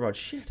have to worry about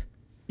shit.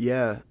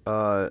 Yeah.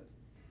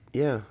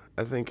 Yeah.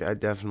 I think I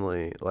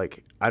definitely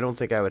I don't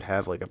think I would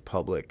have like a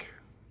public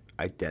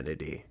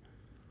identity.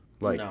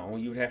 No,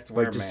 you would have to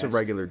wear a just mask. a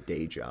regular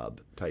day job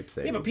type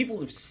thing. Yeah, but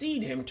people have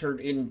seen him turn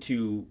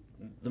into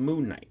the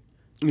Moon Knight.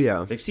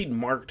 Yeah. They've seen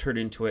Mark turn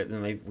into it,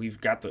 and we've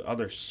got the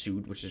other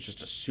suit, which is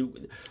just a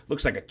suit.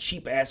 Looks like a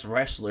cheap-ass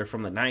wrestler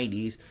from the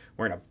 90s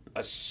wearing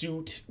a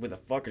suit with a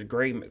fucking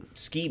gray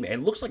ski mask.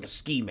 It looks like a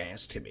ski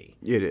mask to me.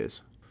 It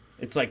is.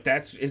 It's like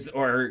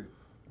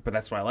but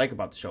that's what I like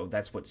about the show.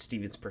 That's what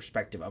Steven's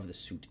perspective of the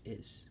suit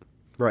is.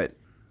 Right.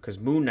 Because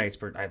Moon Knight's,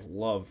 I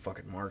love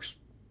fucking Mark's,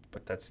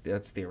 but that's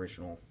the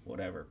original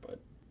whatever, but...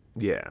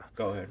 Yeah.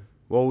 Go ahead.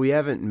 Well, we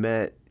haven't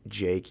met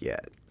Jake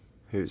yet,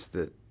 who's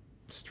the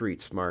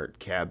street smart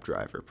cab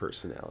driver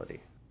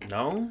personality.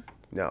 No?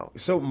 No.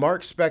 So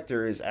Mark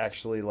Spector is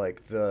actually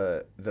like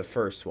the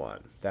first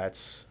one.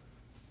 That's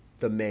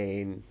the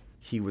main.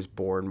 He was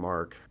born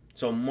Mark.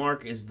 So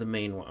Mark is the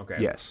main one. Okay.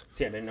 Yes.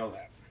 See, I didn't know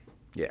that.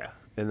 Yeah.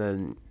 And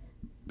then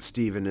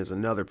Steven is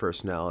another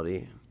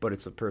personality, but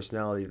it's a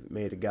personality that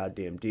made a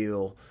goddamn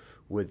deal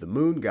with the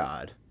moon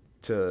god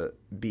to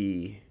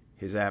be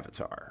his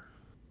avatar.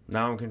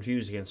 Now I'm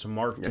confused again. So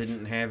Mark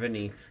didn't have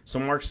any... So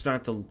Mark's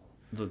not the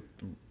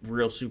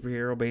real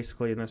superhero,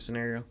 basically, in this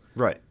scenario?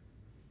 Right.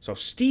 So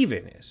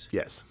Steven is.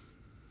 Yes.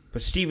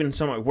 But Steven,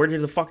 where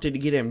the fuck did he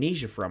get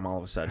amnesia from all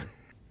of a sudden?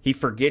 He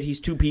forget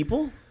he's 2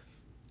 people?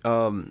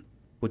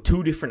 With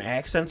 2 different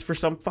accents for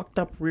some fucked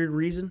up weird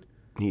reason?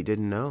 He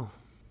didn't know.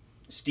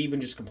 Steven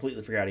just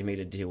completely forgot he made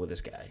a deal with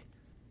this guy.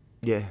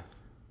 Yeah.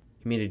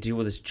 He made a deal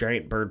with this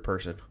giant bird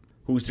person.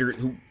 Who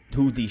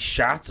the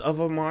shots of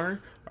him are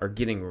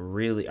getting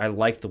really... I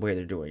like the way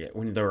they're doing it.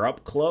 When they're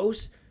up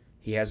close...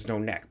 He has no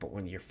neck, but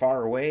when you're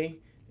far away,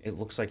 it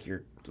looks like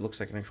an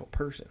actual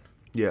person.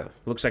 Yeah.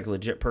 It looks like a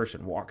legit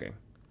person walking.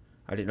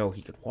 I didn't know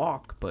he could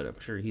walk, but I'm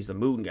sure he's the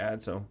moon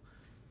god, so.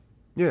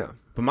 Yeah.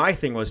 But my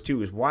thing was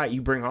too is why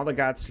you bring all the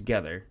gods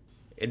together.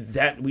 And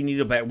that we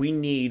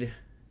need.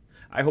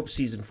 I hope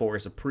season 4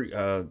 is a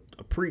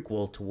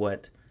prequel to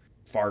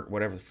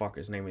whatever the fuck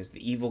his name is,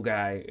 the evil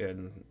guy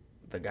and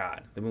the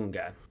god, the moon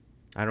god.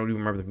 I don't even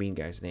remember the mean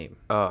guy's name.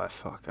 Oh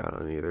fuck, I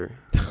don't either.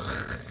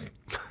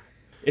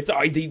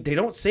 They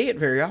don't say it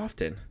very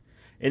often,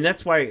 and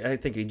that's why I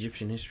think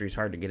Egyptian history is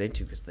hard to get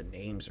into because the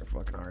names are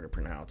fucking hard to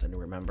pronounce and to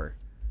remember.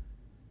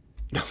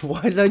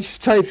 Why did I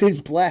just type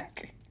in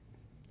black?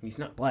 He's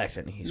not black,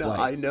 and he's no, white.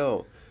 I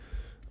know.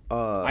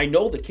 I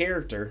know the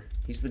character.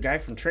 He's the guy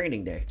from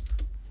Training Day.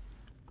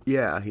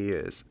 Yeah, he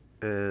is,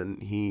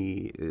 and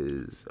he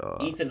is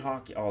Ethan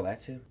Hawke. Oh,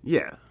 that's him.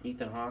 Yeah.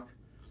 Ethan Hawke.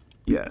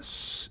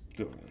 Yes.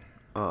 Good.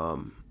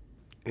 And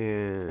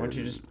why don't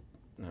you just?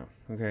 No.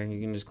 Okay,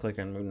 you can just click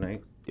on Moon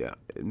Knight. Yeah,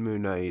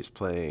 Moon Knight is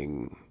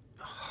playing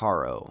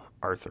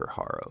Arthur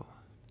Harrow.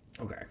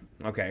 Okay.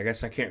 I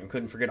guess I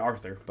couldn't forget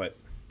Arthur, but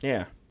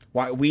yeah.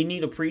 Why we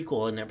need a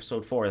prequel in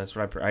episode 4? That's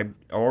what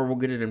or we'll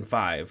get it in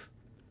 5,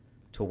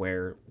 to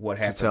where what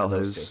happened to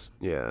those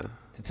 2. Yeah.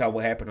 To tell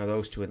what happened to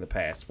those 2 in the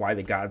past, why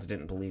the gods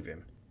didn't believe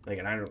him.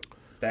 And I don't.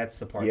 That's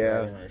the part that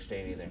I didn't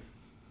understand either.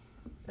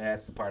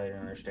 That's the part I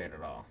didn't understand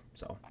at all.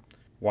 So,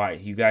 why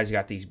you guys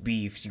got these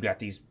beefs? You got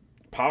these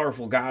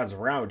powerful gods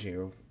around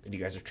you, and you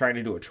guys are trying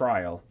to do a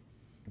trial.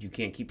 You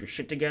can't keep your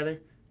shit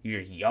together.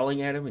 You're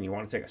yelling at him, and you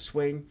want to take a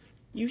swing.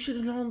 You should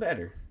have known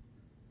better.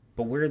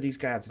 But where are these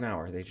gods now?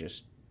 Are they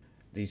just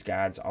these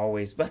gods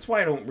always? That's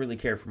why I don't really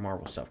care for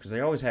Marvel stuff, because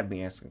they always have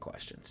me asking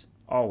questions.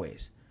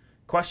 Always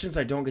questions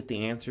I don't get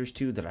the answers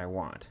to that I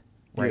want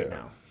right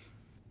now.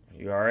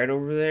 You all right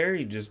over there?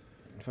 You just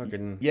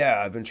fucking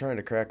Yeah, I've been trying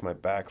to crack my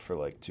back for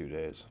like 2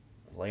 days.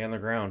 Lay on the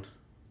ground.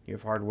 You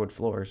have hardwood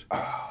floors.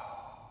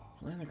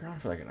 Lay on the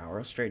ground for like an hour.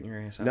 I'll straighten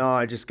your ass out. No,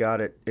 I just got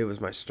it. It was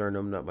my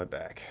sternum, not my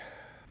back.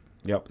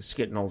 Yep, it's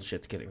getting old.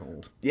 Shit's getting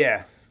old.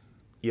 Yeah.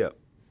 Yep.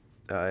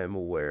 I am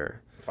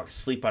aware. Fucking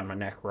sleep on my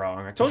neck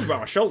wrong. I told you about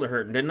my shoulder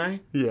hurting, didn't I?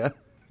 Yeah.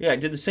 Yeah, I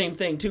did the same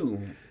thing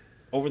too.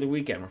 Over the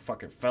weekend, I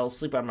fucking fell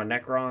asleep on my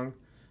neck wrong.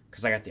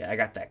 because I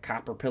got that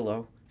copper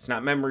pillow. It's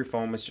not memory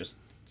foam. It's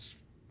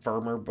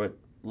firmer, but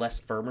less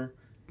firmer.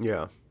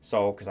 Yeah.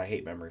 So, because I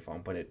hate memory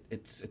foam, but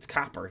it's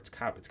copper. It's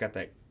got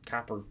that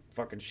copper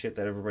fucking shit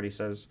that everybody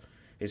says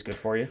is good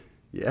for you.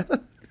 Yeah.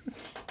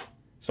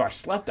 So I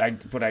slept. I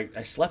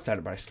slept on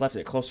it, but I slept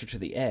it closer to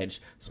the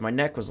edge. So my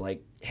neck was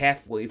like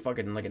halfway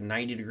fucking like a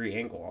 90-degree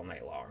angle all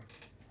night long.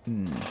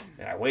 And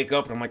I wake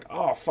up and I'm like,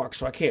 oh fuck!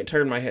 So I can't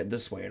turn my head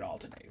this way at all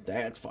today.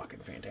 That's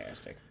fucking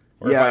fantastic.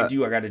 Or if I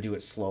do, I got to do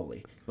it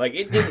slowly. Like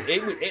it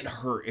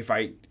hurt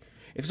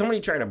if somebody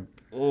tried to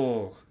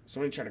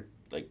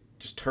like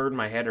just turn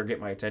my head or get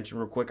my attention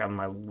real quick on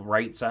my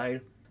right side.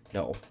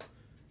 No,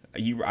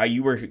 I'm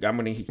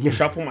gonna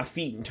shuffle my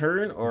feet and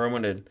turn, or I'm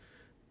gonna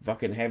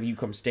fucking have you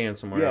come stand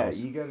somewhere else.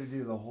 Yeah, you got to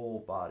do the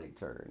whole body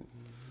turn.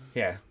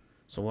 Yeah.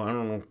 So I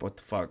don't know what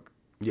the fuck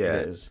it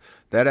is.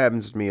 That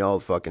happens to me all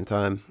the fucking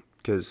time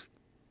because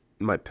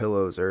my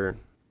pillows are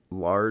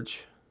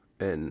large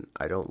and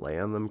I don't lay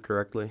on them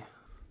correctly.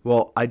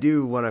 Well, I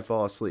do when I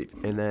fall asleep,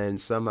 and then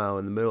somehow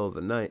in the middle of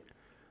the night,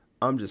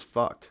 I'm just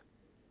fucked.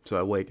 So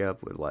I wake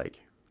up with like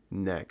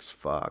necks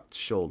fucked,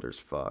 shoulders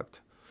fucked.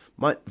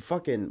 My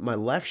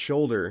left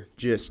shoulder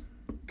just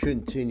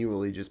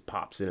continually just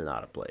pops in and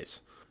out of place.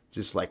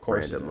 Just like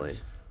randomly.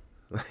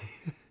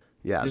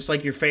 Yeah. Just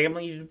like your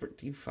family.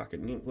 You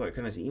fucking, what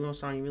kind of emo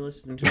song you been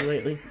listening to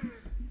lately?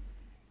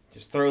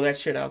 Just throw that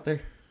shit out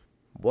there.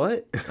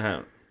 What?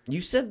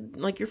 You said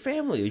like your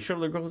family. Your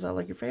shoulder goes out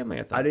like your family,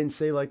 I thought. I didn't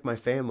say like my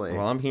family.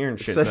 Well, I'm hearing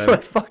shit. I said my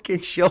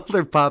fucking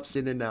shoulder pops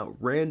in and out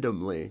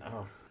randomly.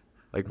 Oh.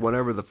 Like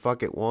whenever the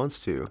fuck it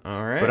wants to.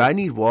 All right. But I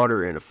need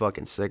water and a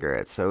fucking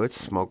cigarette, so it's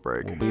smoke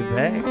break. We'll be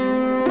back.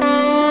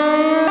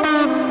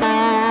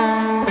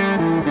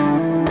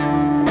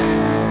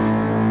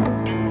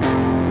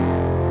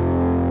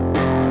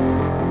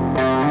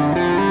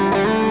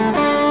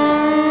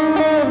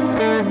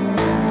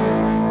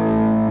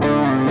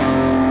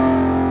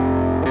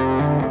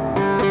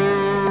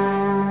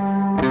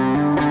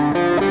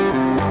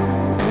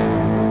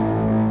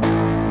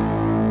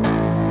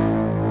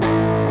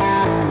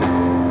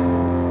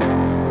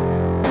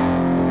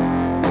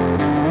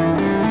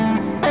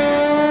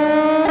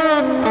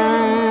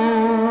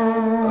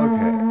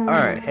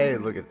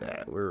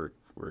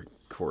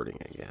 Recording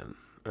again.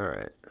 All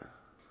right.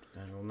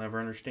 I will never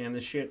understand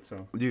this shit,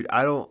 so. Dude,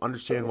 I don't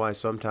understand why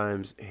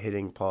sometimes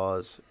hitting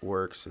pause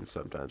works and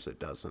sometimes it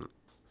doesn't.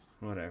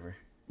 Whatever.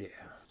 Yeah.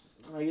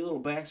 Oh, you little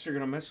bastard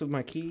gonna mess with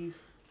my keys?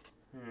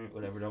 Alright,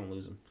 whatever, don't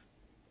lose them.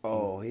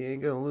 Oh, he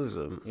ain't gonna lose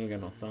them. He ain't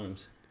got no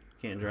thumbs.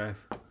 Can't drive.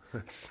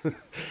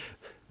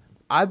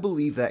 I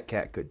believe that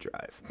cat could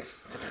drive.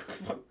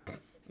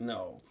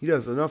 No. He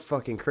does enough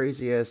fucking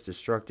crazy ass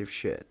destructive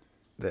shit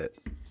that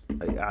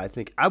I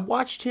think I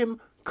watched him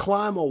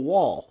climb a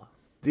wall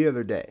the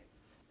other day.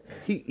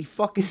 He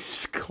fucking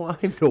just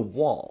climbed a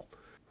wall.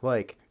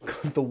 Like,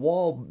 the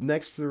wall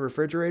next to the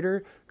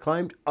refrigerator,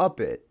 climbed up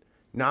it,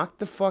 knocked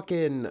the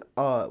fucking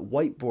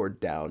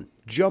whiteboard down,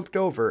 jumped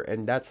over,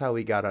 and that's how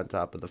he got on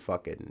top of the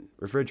fucking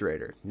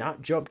refrigerator.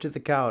 Not jumped to the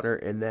counter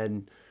and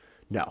then,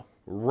 no,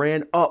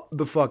 ran up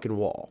the fucking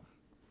wall.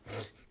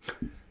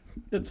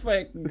 That's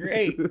fucking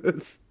great.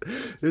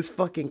 This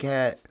fucking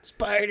cat.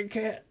 Spider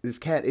cat. This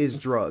cat is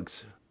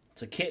drugs.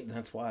 It's a kitten,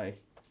 that's why.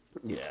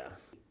 Yeah.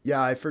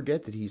 Yeah, I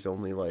forget that he's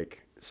only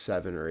like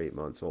 7 or 8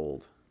 months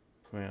old.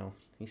 Well,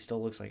 he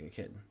still looks like a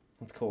kitten.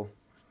 That's cool.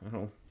 I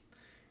don't know.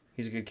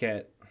 He's a good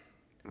cat.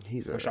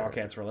 He's Wish all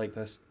cats were like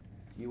this.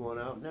 You want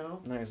out now?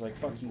 And he's like,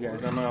 fuck you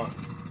guys, I'm out.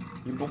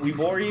 We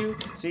bore you?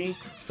 See?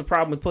 It's the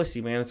problem with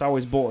pussy, man. It's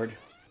always bored.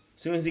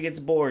 As soon as he gets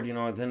bored, you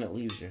know, then it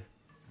leaves you.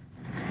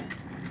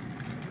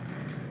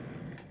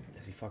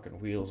 As he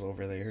fucking wheels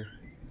over there.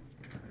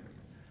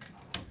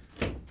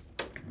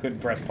 Couldn't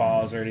press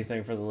pause or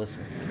anything for the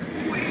listener.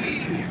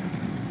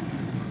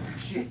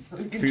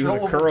 If he was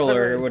a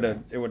curler,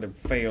 it would have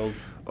failed.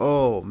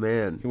 Oh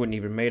man, He wouldn't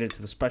even made it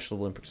to the Special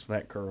Olympics for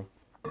that curl.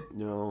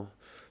 no,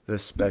 the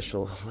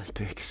Special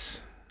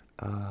Olympics.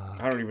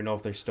 I don't even know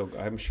if they're still.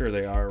 I'm sure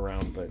they are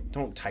around, but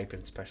don't type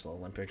in Special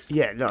Olympics.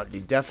 Yeah, no,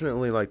 dude,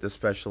 definitely like the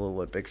Special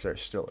Olympics are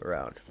still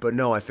around. But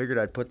no, I figured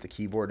I'd put the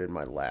keyboard in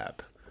my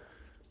lap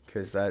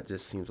because that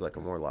just seems like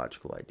a more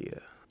logical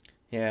idea.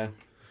 Yeah.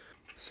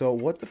 So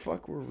what the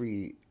fuck were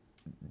we?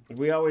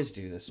 We always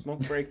do this. Smoke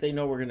break, they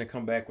know we're going to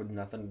come back with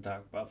nothing to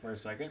talk about for a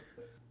second.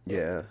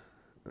 Yeah,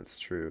 that's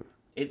true.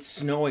 It's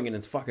snowing and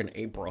it's fucking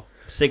April.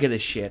 Sick of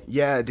this shit.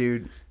 Yeah,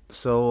 dude.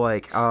 So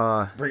like,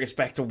 Bring us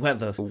back to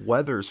weather. the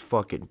weather's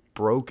fucking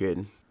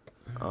broken.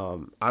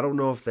 I don't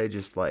know if they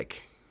just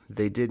like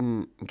they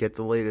didn't get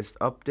the latest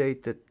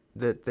update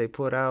that they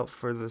put out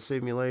for the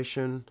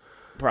simulation.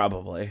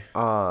 Probably.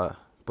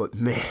 But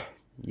man,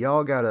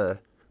 y'all gotta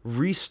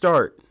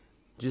restart.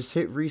 Just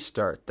hit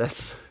restart.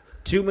 That's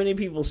Too many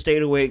people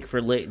stayed awake for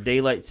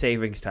daylight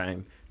savings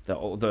time. The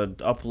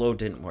upload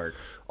didn't work.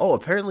 oh,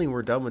 apparently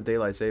we're done with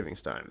daylight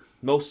savings time.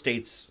 Most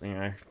states,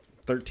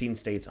 13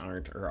 states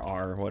aren't or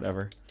are,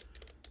 whatever.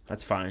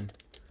 That's fine.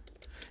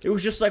 It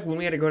was just like when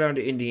we had to go down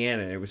to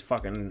Indiana. It was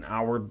fucking an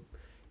hour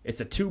It's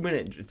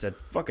a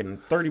fucking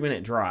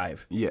 30-minute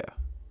drive. Yeah.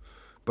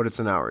 But it's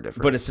an hour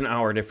difference. But it's an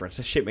hour difference.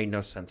 This shit made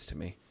no sense to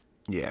me.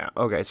 Yeah.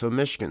 Okay, so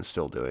Michigan's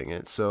still doing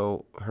it.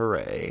 So,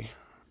 hooray.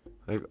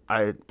 Like,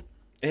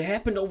 It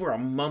happened over a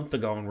month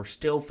ago, and we're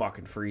still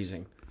fucking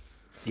freezing.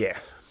 Yeah.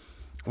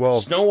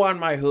 Well, Snow on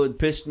my hood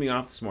pissed me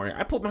off this morning.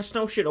 I put my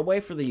snow shit away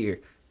for the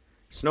year.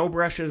 Snow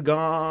brush is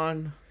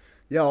gone.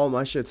 yeah, all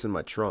my shit's in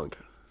my trunk.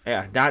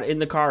 Yeah, not in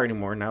the car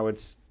anymore. Now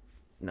it's...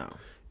 No.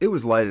 It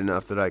was light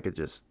enough that I could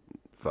just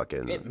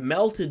fucking... It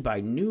melted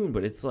by noon,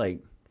 but it's like...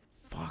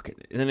 Fuck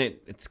it. And then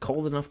it's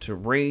cold enough to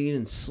rain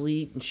and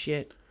sleet and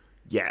shit.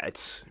 Yeah,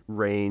 it's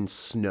rain,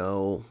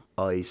 snow,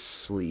 ice,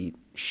 sleet,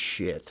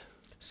 shit.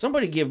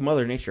 Somebody give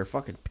Mother Nature a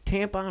fucking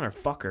tampon or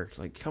fuck her.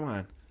 Like, come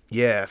on.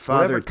 Yeah,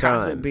 Father Whatever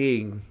cosmic Time.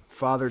 being.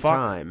 Father fuck,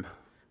 Time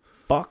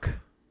Fuck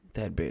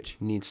that bitch.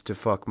 needs to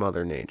fuck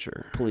Mother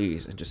Nature.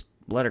 Please. And just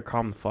let her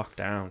calm the fuck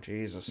down.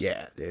 Jesus.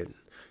 Yeah, dude.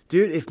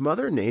 Dude, if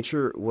Mother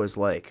Nature was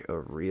like a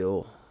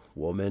real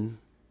woman,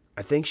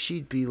 I think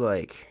she'd be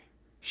like...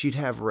 She'd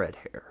have red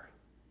hair.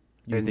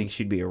 You think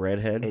she'd be a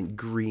redhead? And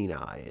green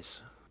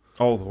eyes.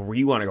 Oh,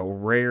 you want to go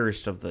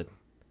rarest of the...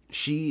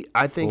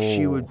 I think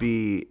she Oh. would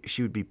be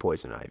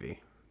poison ivy.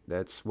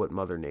 That's what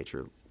Mother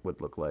Nature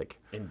would look like.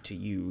 And to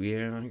you,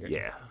 yeah.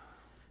 Yeah.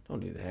 Don't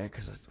do that,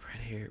 because it's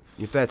red hair.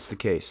 If that's the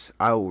case,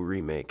 I will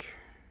remake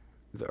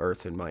the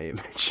Earth in my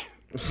image.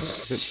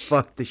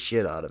 Fuck the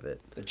shit out of it.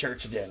 The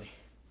Church of Denny.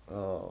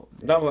 Oh.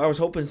 No, I was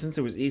hoping since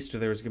it was Easter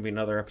there was going to be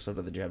another episode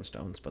of the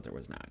Gemstones, but there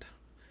was not.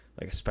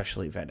 Like a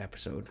special event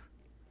episode.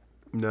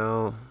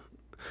 No.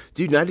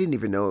 Dude, I didn't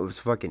even know it was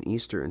fucking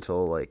Easter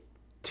until like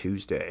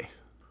Tuesday.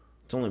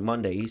 It's only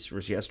Monday. Easter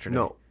was yesterday.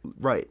 No,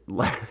 right.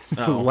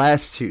 Oh.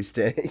 Last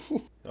Tuesday.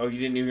 Oh, you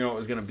didn't even know it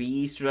was going to be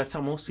Easter? That's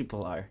how most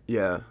people are.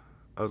 Yeah.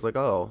 I was like,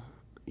 oh,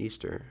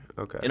 Easter.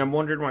 Okay. And I'm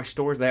wondering why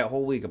stores that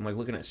whole week, I'm like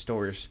looking at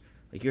stores.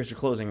 Like, yours are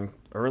closing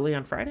early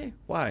on Friday?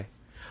 Why?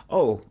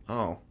 Oh,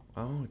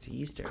 it's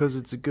Easter. Because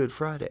it's a Good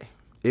Friday.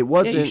 It Yeah,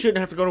 wasn't. you shouldn't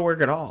have to go to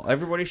work at all.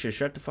 Everybody should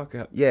shut the fuck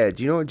up. Yeah,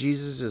 do you know what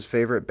Jesus'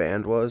 favorite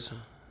band was?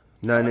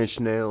 Nine Inch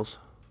Nails.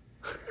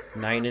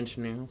 9 Inch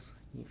Nails?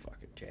 You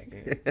fucking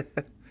jackass.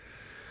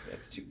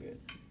 That's too good.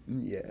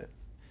 Yeah.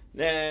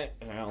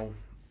 Well,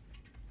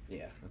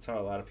 yeah, that's how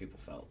a lot of people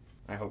felt.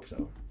 I hope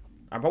so.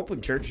 I'm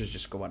hoping churches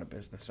just go out of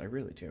business. I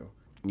really do.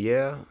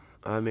 Yeah,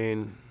 I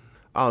mean,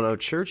 I don't know.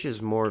 Church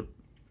is more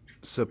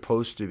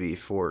supposed to be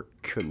for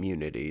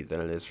community than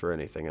it is for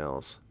anything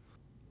else.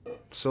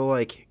 So,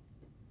 like,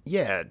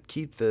 yeah,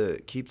 keep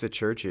the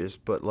churches,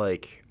 but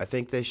like I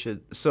think they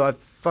should. So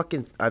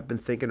I've been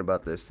thinking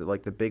about this, that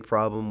like the big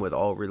problem with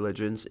all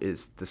religions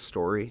is the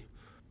story.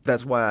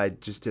 That's why I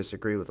just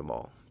disagree with them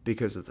all,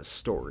 because of the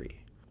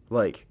story.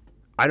 Like,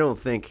 I don't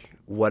think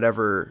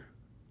whatever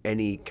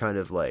any kind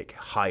of like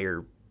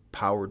higher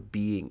powered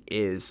being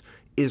is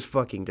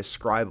fucking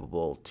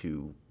describable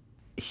to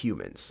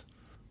humans.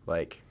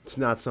 Like, it's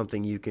not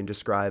something you can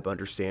describe,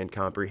 understand,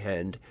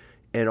 comprehend.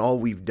 And all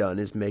we've done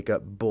is make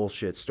up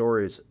bullshit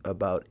stories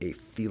about a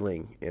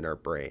feeling in our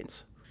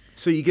brains.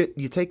 So you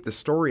take the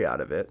story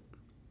out of it,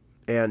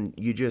 and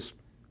you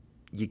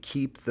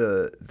keep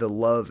the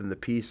love and the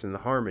peace and the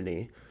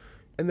harmony,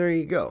 and there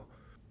you go.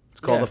 It's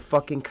called a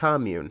fucking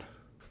commune.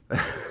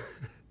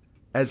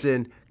 As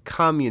in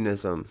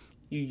communism.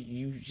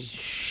 You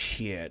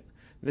shit.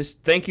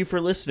 Thank you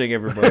for listening,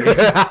 everybody.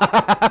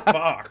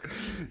 Fuck.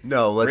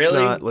 No,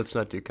 Really? let's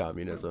not do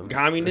communism.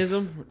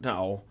 Communism?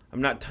 No. I'm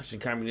not touching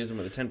communism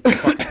with a 10-foot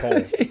fucking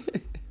pole.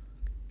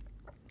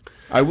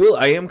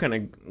 I am kind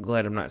of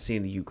glad I'm not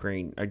seeing the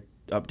Ukraine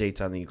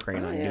updates on the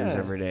Ukraine on news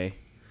every day.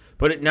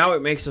 But now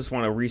it makes us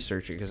want to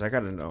research it, because I got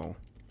to know.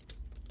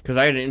 Because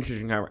I had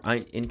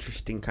an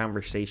interesting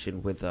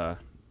conversation with a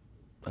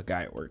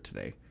guy at work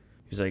today.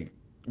 He's like,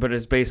 but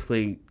it's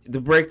basically the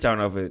breakdown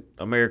of it: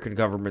 American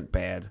government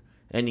bad,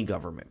 any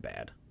government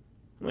bad.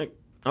 I'm like,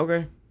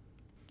 okay.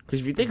 Because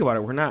if you think about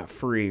it, we're not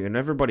free, and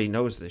everybody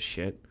knows this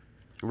shit.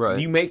 Right.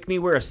 You make me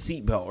wear a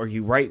seatbelt, or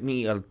you write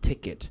me a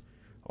ticket,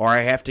 or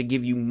I have to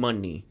give you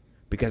money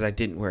because I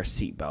didn't wear a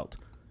seatbelt.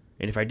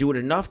 And if I do it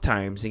enough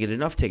times and get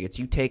enough tickets,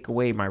 you take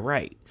away my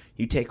right.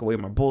 You take away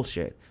my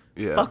bullshit.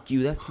 Yeah. Fuck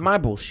you. That's my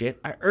bullshit.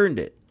 I earned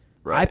it.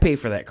 Right. I pay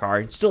for that car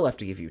and still have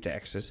to give you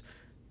taxes.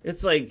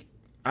 It's like,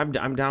 I'm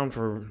down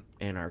for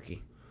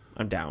anarchy.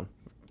 I'm down.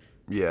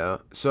 Yeah.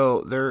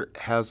 So there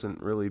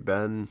hasn't really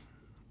been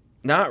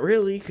Not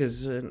really,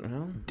 because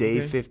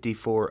Day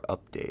 54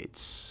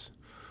 updates.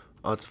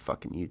 Oh, it's a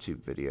fucking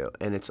YouTube video,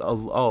 and it's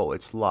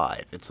it's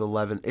live. It's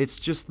 11. It's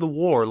just the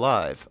war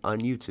live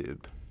on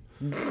YouTube.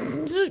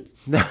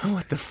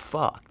 What the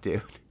fuck,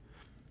 dude?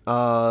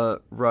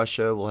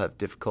 Russia will have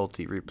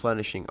difficulty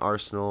replenishing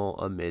arsenal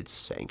amid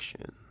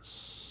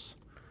sanctions.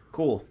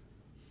 Cool.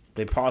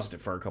 They paused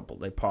it for a couple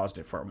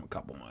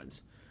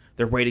months.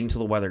 They're waiting till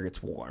the weather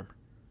gets warm.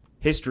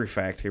 History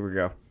fact, here we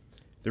go.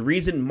 The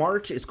reason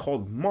March is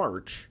called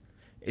March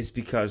is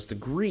because the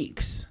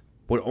Greeks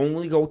would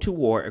only go to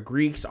war.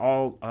 Greeks,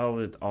 all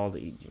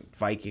the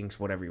Vikings,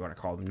 whatever you want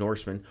to call them,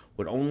 Norsemen,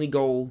 would only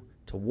go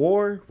to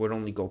war, would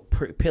only go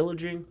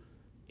pillaging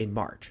in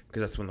March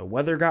because that's when the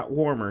weather got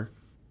warmer.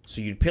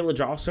 So you'd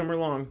pillage all summer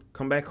long,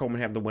 come back home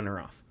and have the winter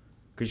off.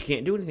 Because you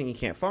can't do anything, you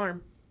can't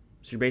farm.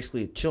 So you're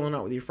basically chilling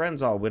out with your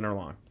friends all winter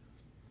long.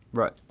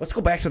 Right. Let's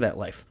go back to that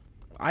life.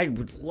 I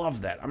would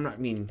love that.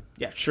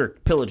 Yeah, sure,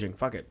 pillaging,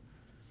 fuck it.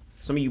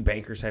 Some of you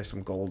bankers have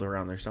some gold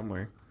around there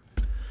somewhere.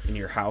 In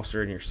your house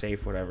or in your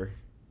safe, whatever.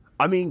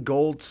 I mean,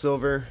 gold,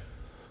 silver,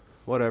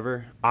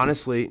 whatever.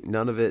 Honestly,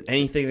 none of it.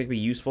 Anything that could be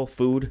useful,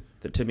 food,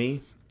 to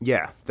me.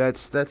 Yeah,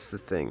 that's the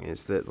thing,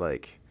 is that,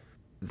 like,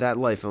 that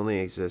life only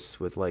exists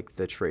with, like,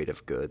 the trade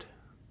of good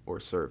or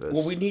service.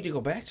 Well, we need to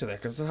go back to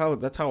that because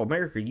that's how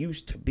America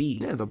used to be.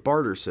 Yeah, the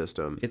barter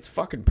system. It's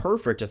fucking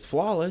perfect. It's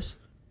flawless.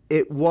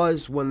 It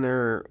was when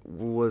there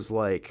was,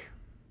 like,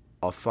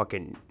 a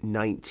fucking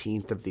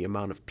 19th of the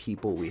amount of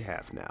people we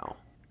have now.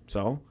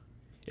 So,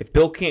 if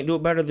Bill can't do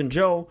it better than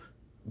Joe,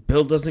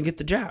 Bill doesn't get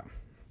the job.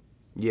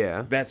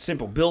 Yeah. That's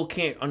simple. Bill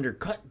can't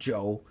undercut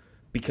Joe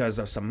because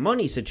of some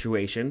money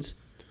situations.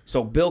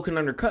 So Bill can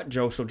undercut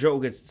Joe, so Joe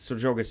gets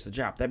the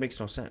job. That makes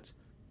no sense.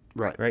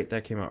 Right.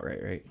 That came out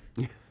right?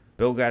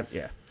 Bill got,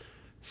 yeah.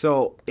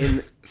 So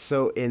in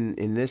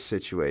this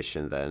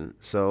situation then,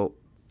 so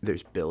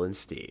there's Bill and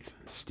Steve.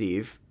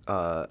 Steve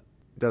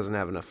doesn't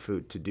have enough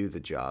food to do the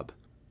job.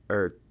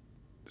 Or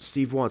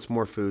Steve wants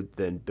more food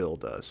than Bill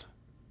does.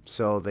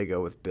 So they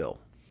go with Bill.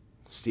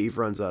 Steve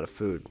runs out of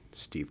food,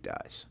 Steve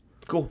dies.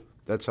 Cool.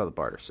 That's how the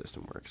barter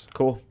system works.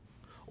 Cool.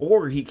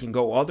 Or he can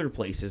go other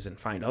places and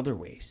find other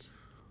ways.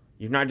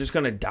 You're not just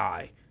going to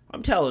die.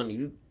 I'm telling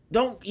you,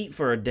 don't eat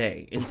for a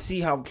day and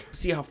see how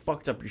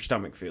fucked up your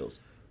stomach feels.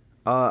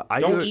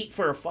 Don't eat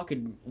for a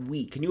fucking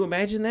week. Can you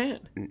imagine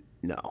that?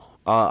 No.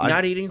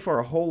 Not eating for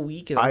a whole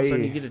week and all of a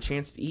sudden you get a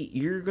chance to eat.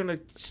 You're going to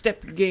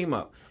step your game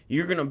up.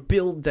 You're going to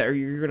build that. Or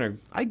you're going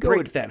to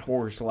break that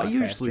horse a lot faster.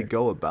 I usually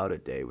go about a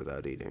day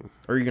without eating.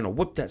 Or you're going to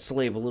whip that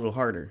slave a little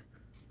harder.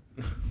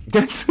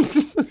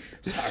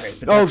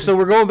 Sorry. So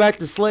we're going back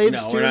to slaves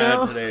no, too we're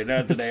now? not today.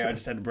 Not today. I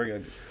just had to bring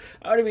it.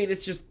 I mean,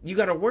 it's just, you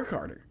got to work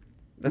harder.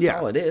 That's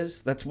all it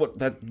is. That's what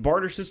that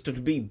barter system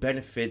to me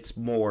benefits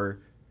more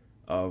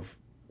of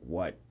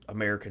what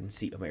Americans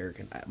see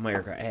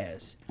America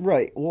as.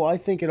 Right. Well, I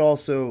think it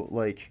also,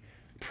 like,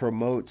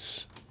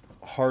 promotes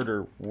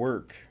harder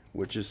work,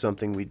 which is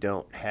something we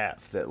don't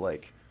have. That,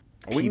 like,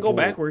 we can go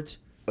backwards.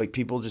 Like,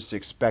 people just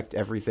expect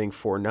everything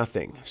for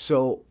nothing.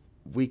 So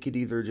we could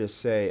either just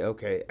say,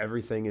 okay,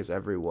 everything is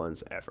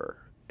everyone's ever,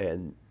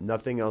 and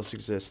nothing else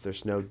exists.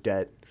 There's no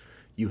debt.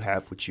 You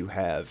have what you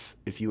have.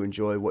 If you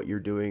enjoy what you're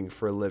doing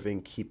for a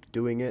living, keep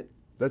doing it.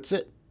 That's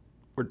it.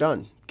 We're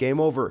done. Game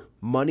over.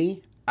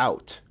 Money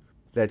out.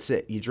 That's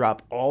it. You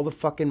drop all the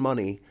fucking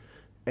money,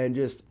 and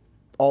just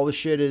all the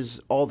shit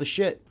is all the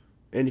shit.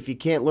 And if you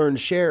can't learn to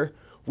share,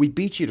 we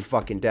beat you to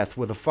fucking death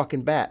with a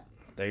fucking bat.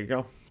 There you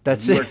go.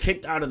 That's you it. You were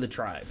kicked out of the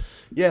tribe.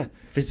 Yeah.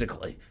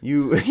 Physically.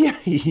 You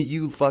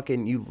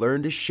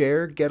learn to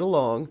share, get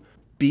along,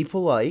 be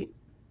polite,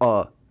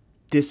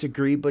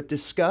 disagree but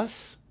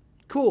discuss.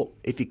 Cool.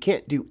 If you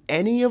can't do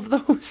any of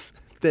those,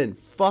 then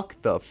fuck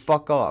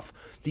off.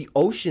 The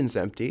ocean's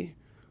empty.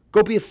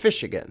 Go be a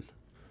fish again.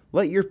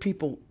 Let your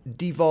people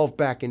devolve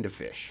back into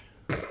fish.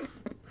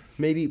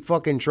 Maybe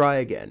fucking try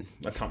again.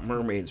 That's how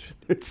mermaids.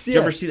 Did you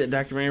ever see that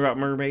documentary about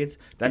mermaids?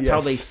 That's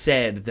how they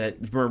said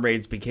that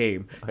mermaids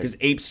became. Because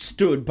apes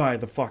stood by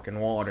the fucking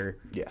water.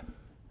 Yeah.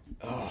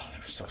 Oh,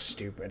 they're so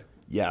stupid.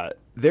 Yeah.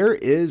 There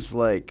is,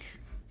 like,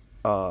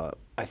 I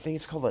think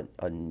it's called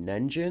a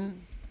Nenjin.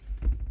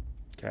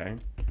 Okay.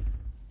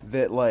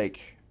 That,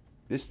 like,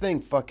 this thing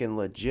fucking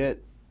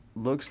legit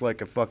looks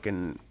like a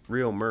fucking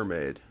real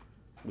mermaid.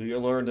 We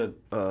learned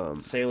that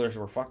sailors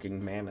were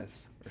fucking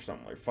mammoths or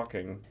something. Like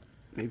fucking...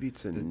 Maybe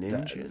it's a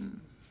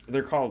Nenjin?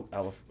 They're called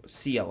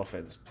sea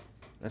elephants.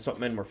 That's what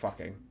men were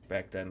fucking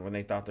back then when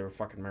they thought they were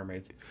fucking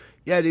mermaids.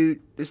 Yeah,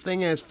 dude. This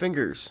thing has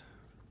fingers.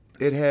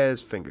 It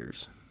has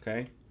fingers.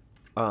 Okay.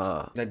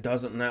 That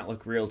doesn't not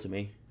look real to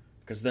me.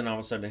 Because then all of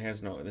a sudden it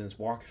has no... Then it's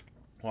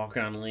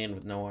walking on land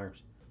with no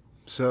arms.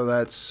 So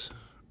that's...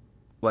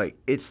 Like,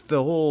 it's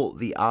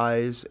the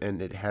eyes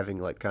and it having,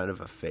 like, kind of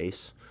a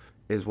face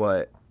is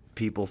what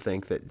people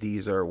think that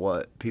these are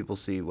what people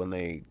see when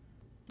they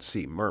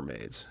see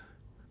mermaids.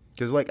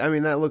 Because, like, I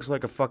mean, that looks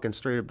like a fucking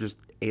straight up just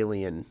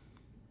alien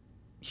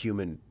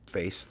human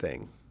face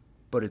thing.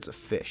 But it's a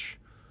fish.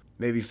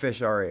 Maybe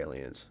fish are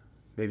aliens.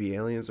 Maybe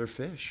aliens are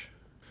fish.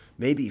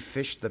 Maybe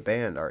Fish the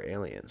band are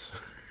aliens.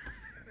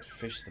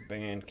 Fish the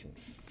band can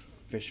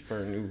fish for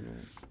a new...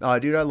 Oh,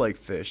 dude, I like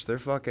Fish. They're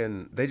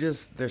fucking...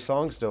 their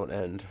songs don't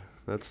end.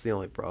 That's the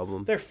only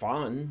problem. They're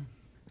fun.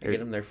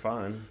 They're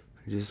fun.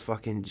 Just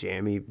fucking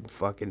jammy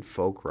fucking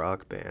folk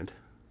rock band.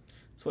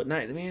 That's what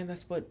night, man.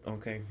 That's what.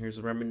 Okay, here's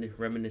a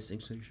reminiscing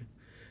section.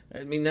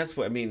 I mean, that's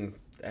what I mean.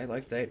 I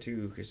like that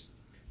too because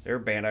they're a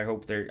band. I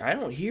hope they're. I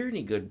don't hear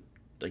any good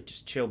like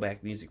just chill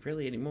back music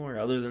really anymore,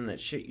 other than that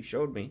shit you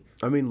showed me.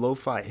 I mean,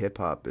 lo-fi hip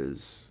hop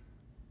is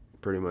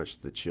pretty much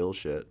the chill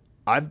shit.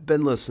 I've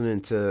been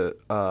listening to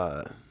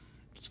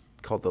it's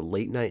called the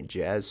Late Night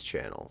Jazz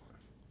Channel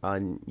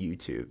on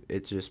YouTube.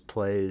 It just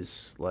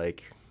plays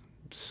like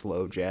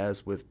slow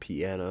jazz with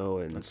piano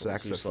and That's a little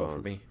too slow for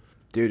saxophone. me.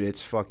 Dude,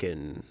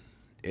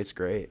 it's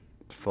great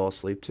to fall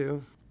asleep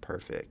to.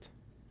 Perfect.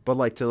 But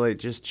like to like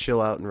just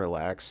chill out and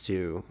relax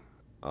to,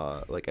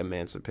 like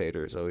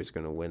Emancipator is always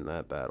gonna win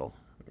that battle.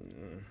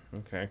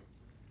 Okay.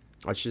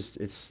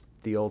 It's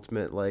the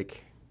ultimate,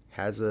 like,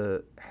 has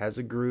a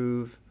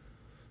groove,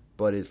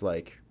 but is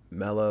like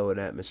mellow and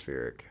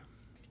atmospheric.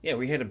 Yeah,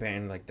 we had a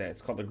band like that.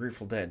 It's called the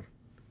Grateful Dead.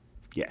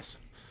 Yes.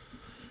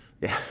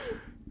 Yeah.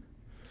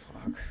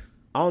 Fuck.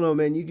 I don't know,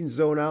 man. You can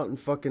zone out and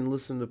fucking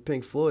listen to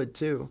Pink Floyd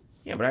too.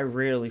 Yeah, but I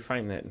rarely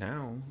find that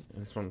now.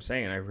 That's what I'm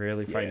saying. I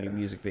rarely find Yeah. new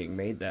music being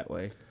made that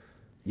way.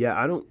 Yeah,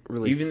 I don't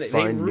really Even they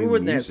find new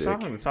ruined that music.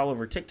 song. It's all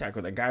over TikTok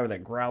with that guy with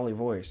that growly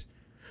voice.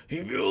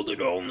 He built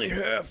it only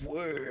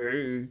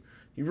halfway.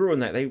 You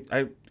ruined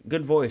that.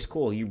 Good voice,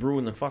 cool. You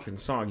ruined the fucking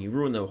song. You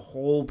ruined the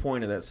whole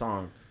point of that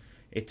song.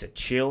 It's a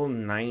chill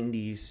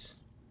 90s.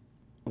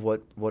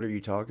 What are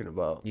you talking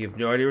about? You have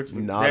no idea what's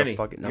Not Danny, a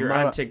fucking. you're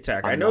on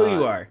TikTok. I I'm know not-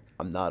 you are.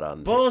 I'm not on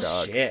TikTok.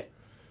 Bullshit.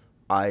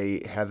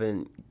 I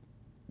haven't.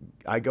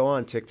 I go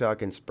on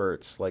TikTok in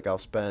spurts. Like I'll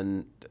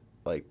spend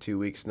like 2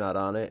 weeks not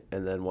on it,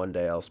 and then one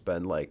day I'll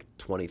spend like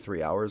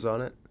 23 hours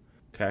on it.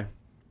 Okay.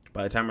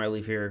 By the time I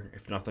leave here,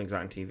 if nothing's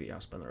on TV, I'll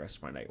spend the rest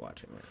of my night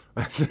watching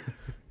it.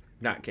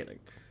 Not kidding.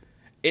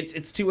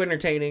 It's too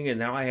entertaining, and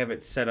now I have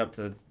it set up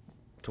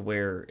to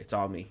where it's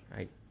all me.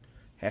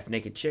 Half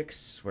naked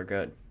chicks, we're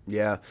good.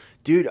 Yeah,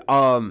 dude.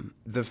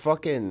 The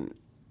fucking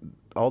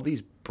all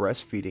these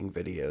breastfeeding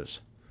videos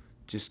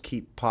just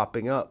keep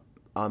popping up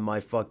on my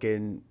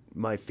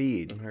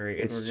feed. All right,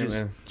 It's we're just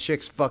gonna-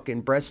 chicks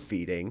fucking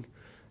breastfeeding,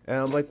 and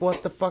I'm like,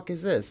 what the fuck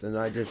is this? And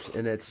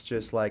it's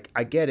just like,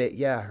 I get it.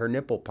 Yeah, her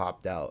nipple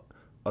popped out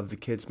of the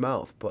kid's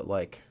mouth, but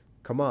like,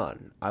 come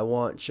on, I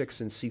want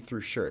chicks in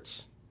see-through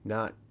shirts,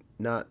 not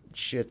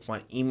shits.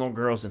 Want emo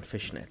girls and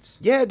fishnets.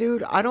 Yeah,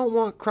 dude, I don't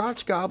want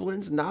crotch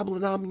goblins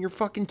nobbling on your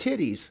fucking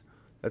titties.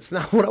 That's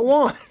not what I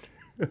want.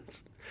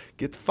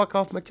 Get the fuck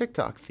off my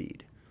TikTok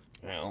feed.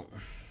 Well,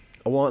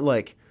 I want,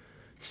 like,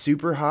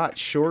 super hot,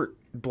 short,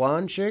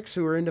 blonde chicks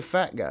who are into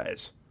fat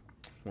guys.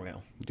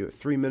 Do a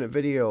 3-minute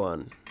video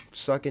on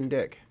sucking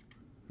dick.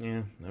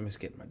 yeah, I miss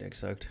getting my dick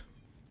sucked.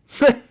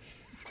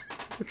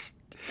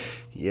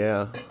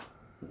 Yeah.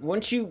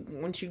 Once you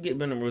get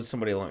been with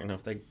somebody long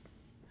enough,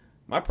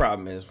 my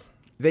problem is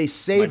They my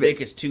save dick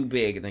it. is too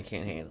big and they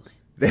can't handle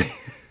it.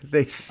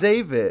 They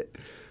save it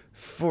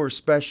for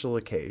special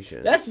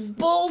occasions. That's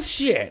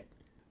bullshit.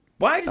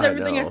 Why does I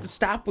everything know. have to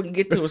stop when you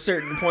get to a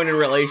certain point in a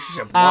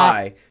relationship?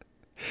 Why?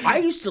 I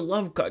used to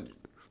love.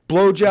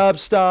 Blowjob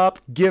stop,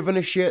 giving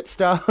a shit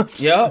stops.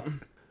 Yep.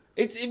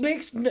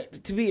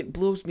 It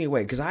blows me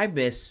away because I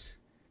miss.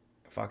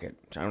 Fuck it.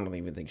 I don't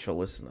even think she'll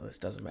listen to this.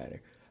 Doesn't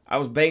matter. I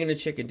was banging a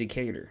chick in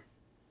Decatur,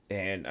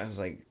 and I was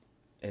like,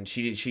 and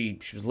she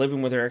was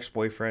living with her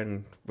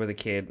ex-boyfriend with a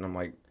kid, and I'm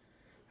like,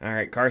 all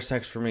right, car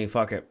sex for me.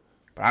 Fuck it.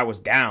 But I was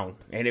down,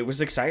 and it was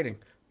exciting.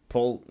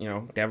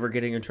 Never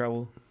getting in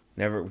trouble.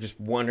 Never just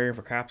wondering if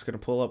a cop's gonna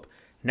pull up.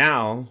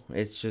 Now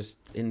it's just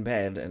in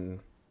bed and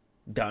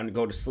done.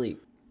 Go to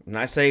sleep. I'm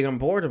not saying I'm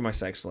bored of my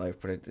sex life,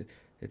 but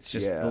it's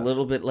just Yeah. a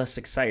little bit less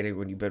exciting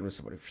when you've been with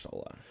somebody for so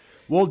long.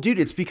 Well, dude,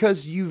 it's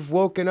because you've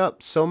woken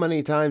up so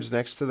many times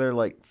next to their,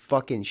 like,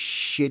 fucking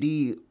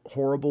shitty,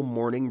 horrible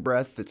morning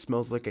breath that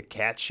smells like a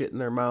cat shit in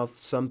their mouth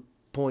some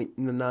point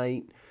in the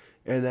night,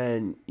 and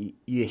then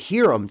you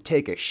hear them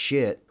take a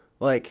shit.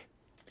 Like,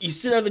 You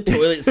sit on the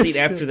toilet seat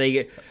after they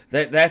get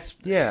that's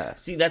yeah,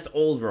 See, that's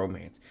old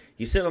romance.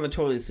 You sit on the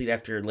toilet seat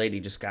after your lady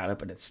just got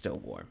up and it's still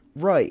warm.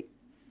 right.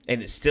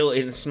 And it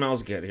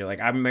smells good. You're like,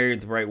 I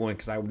married the right one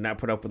because I would not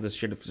put up with this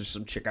shit if there's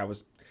some chick I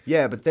was.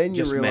 Yeah, but then you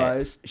Just met.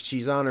 realize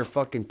she's on her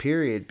fucking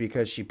period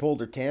because she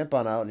pulled her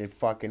tampon out and it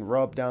fucking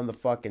rubbed down the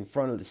fucking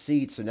front of the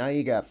seat. So now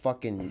you got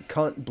fucking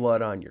cunt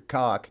blood on your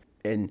cock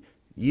and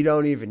you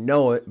don't even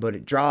know it, but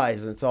it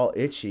dries and it's all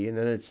itchy. And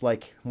then it's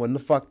like, when the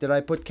fuck did I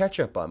put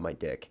ketchup on my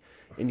dick?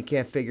 And you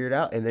can't figure it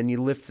out. And then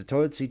you lift the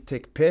toilet seat,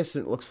 take a piss,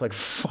 and it looks like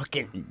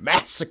fucking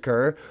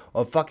massacre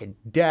of fucking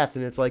death.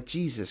 And it's like,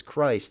 Jesus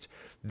Christ,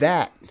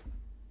 that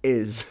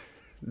is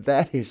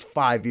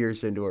 5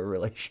 years into a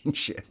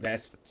relationship.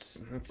 That's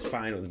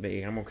fine with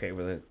me. I'm okay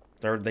with it.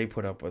 They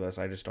put up with us.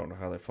 I just don't know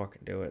how they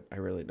fucking do it. I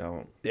really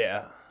don't.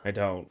 Yeah. I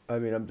don't. I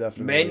mean, I'm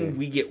definitely... Men,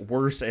 we get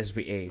worse as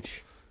we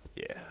age.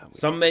 Yeah.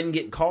 Some men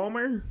get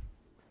calmer.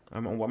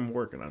 I'm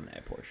working on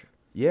that portion.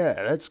 Yeah,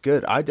 that's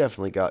good. I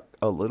definitely got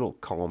a little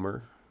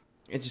calmer.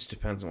 It just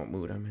depends on what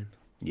mood I'm in.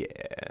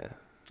 Yeah.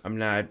 I'm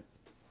not.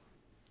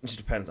 It just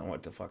depends on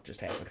what the fuck just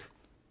happened.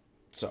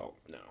 So,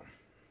 no.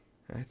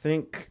 I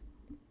think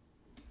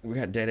we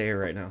got dead air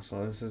right now,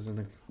 so this isn't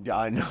a... Yeah,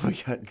 I know we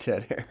got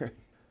dead air.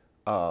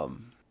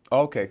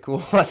 Okay,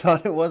 cool. I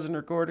thought it wasn't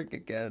recording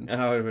again.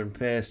 I would have been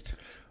pissed.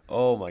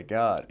 Oh my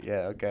god.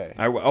 Yeah, okay.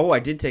 I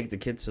did take the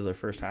kids to their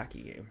first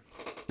hockey game.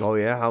 Oh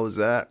yeah, how was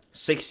that?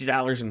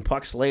 $60 in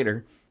pucks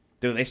later.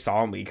 Dude, they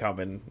saw me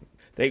coming.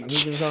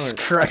 Jesus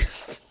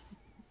Christ.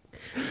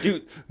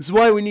 Dude, This is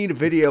why we need a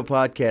video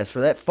podcast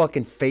for that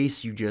fucking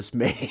face you just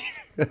made.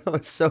 That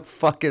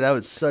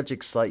was such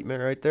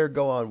excitement right there.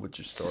 Go on with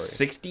your story.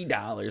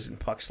 $60 in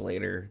pucks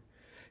later.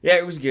 Yeah,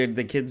 it was good.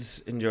 The kids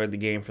enjoyed the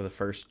game for the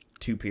first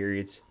 2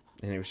 periods,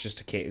 and it was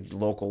just a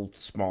local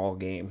small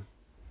game.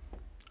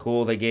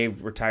 Cool. They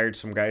retired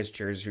some guys'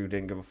 jerseys who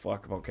didn't give a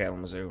fuck about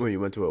Kalamazoo. When you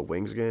went to a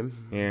Wings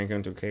game? Yeah, I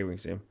went to a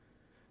K-Wings game.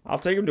 I'll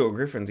take him to a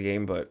Griffins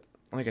game, but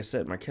like I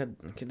said, my kid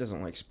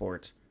doesn't like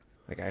sports.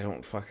 Like, I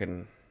don't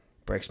fucking...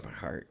 breaks my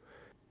heart.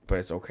 But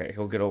it's okay.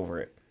 He'll get over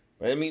it.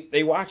 I mean,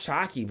 they watch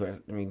hockey,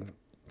 but, I mean...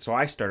 So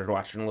I started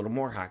watching a little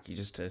more hockey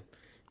just to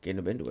get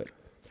him into it.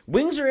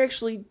 Wings are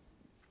actually...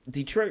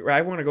 Detroit...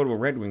 I want to go to a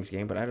Red Wings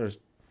game, but I just...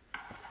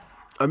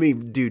 I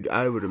mean, dude,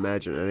 I would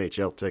imagine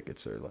NHL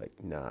tickets are, like,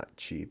 not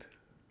cheap.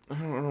 I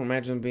don't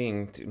imagine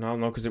being... No,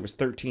 because it was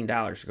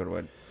 $13 to go to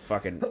a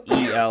fucking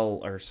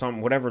EL or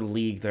whatever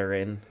league they're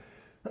in.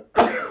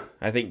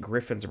 I think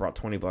Griffins are about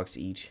 $20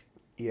 each.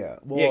 Yeah.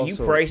 Well, Yeah,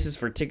 also, prices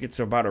for tickets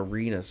about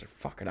arenas are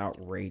fucking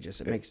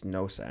outrageous. It makes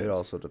no sense. It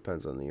also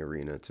depends on the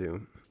arena,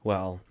 too.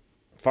 Well,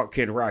 fuck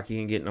Kid Rock. He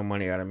ain't getting no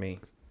money out of me.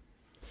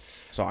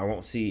 So I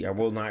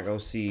will not go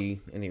see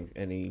any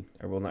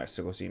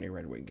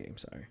Red Wing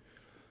games. Sorry.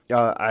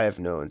 I have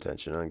no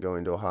intention on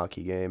going to a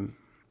hockey game.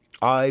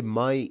 I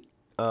might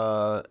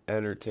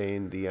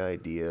entertain the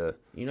idea.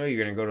 You know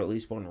you're going to go to at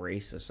least one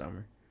race this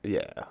summer.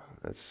 Yeah,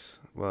 that's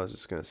what I was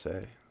just going to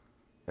say.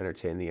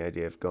 Entertain the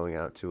idea of going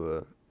out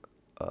to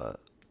a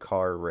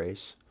car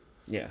race.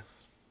 Yeah,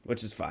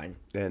 which is fine.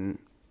 And,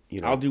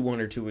 you know. I'll do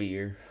 1 or 2 a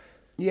year.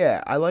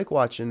 Yeah, I like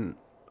watching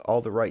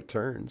all the right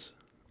turns.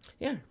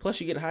 Yeah, plus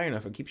you get high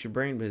enough. It keeps your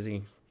brain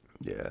busy.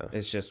 Yeah.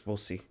 It's just, we'll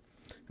see.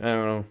 I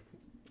don't know.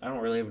 I don't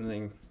really have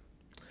anything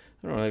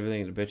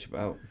to bitch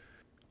about.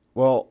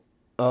 Well,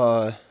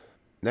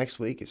 next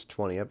week is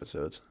 20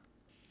 episodes.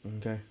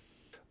 Okay.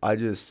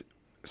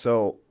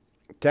 So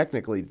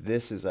technically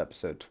this is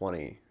episode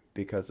 20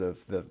 because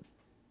of the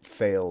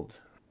failed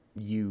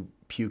you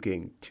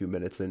puking 2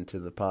 minutes into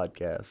the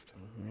podcast.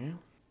 Yeah.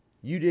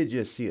 You did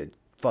just see a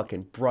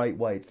fucking bright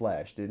white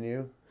flash, didn't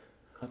you?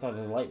 I thought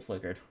the light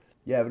flickered.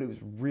 Yeah, but it was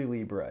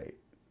really bright.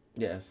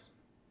 Yes.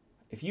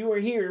 If you were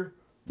here,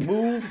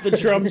 move the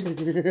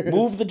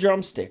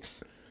drumsticks.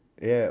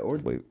 Yeah, or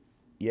Wait.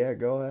 Yeah,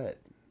 go ahead.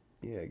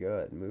 Yeah, go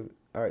ahead. Move.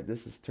 All right,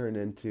 this has turned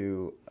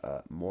into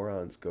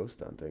morons ghost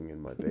hunting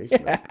in my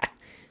basement.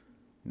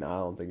 No, I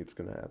don't think it's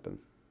gonna happen.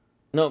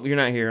 Nope, you're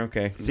not here.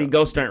 Okay. See, No.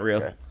 ghosts aren't real.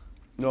 Okay.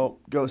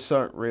 Nope, ghosts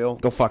aren't real.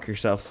 Go fuck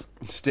yourself.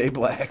 Stay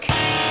black.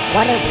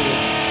 What a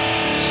week.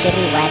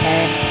 Shitty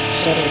weather,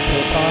 shitty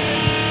people.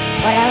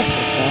 What else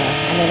is new?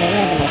 I mean, we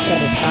live in a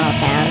shitty small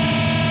town.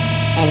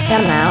 And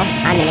somehow,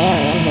 I'm an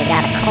alien who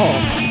got a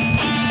cold.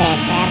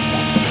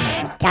 Fantastic.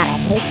 God, I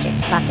hate your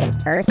fucking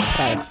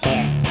earthquakes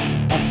here.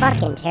 They're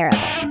fucking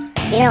terrible.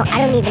 You know,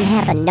 I don't even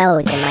have a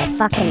nose and my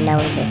fucking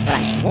nose is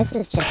running. This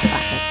is just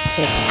fucking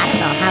stupid. I don't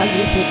know how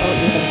you people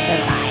even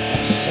survive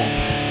this shit.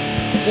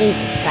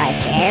 Jesus Christ,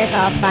 your air's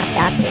all fucked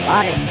up, your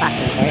water's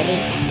fucking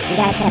dirty. You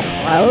guys have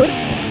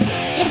roads?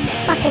 Just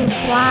fucking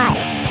fly.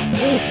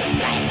 Jesus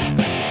Christ.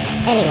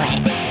 Anyway,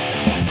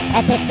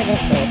 that's it for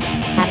this week.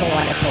 Have a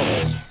wonderful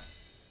week.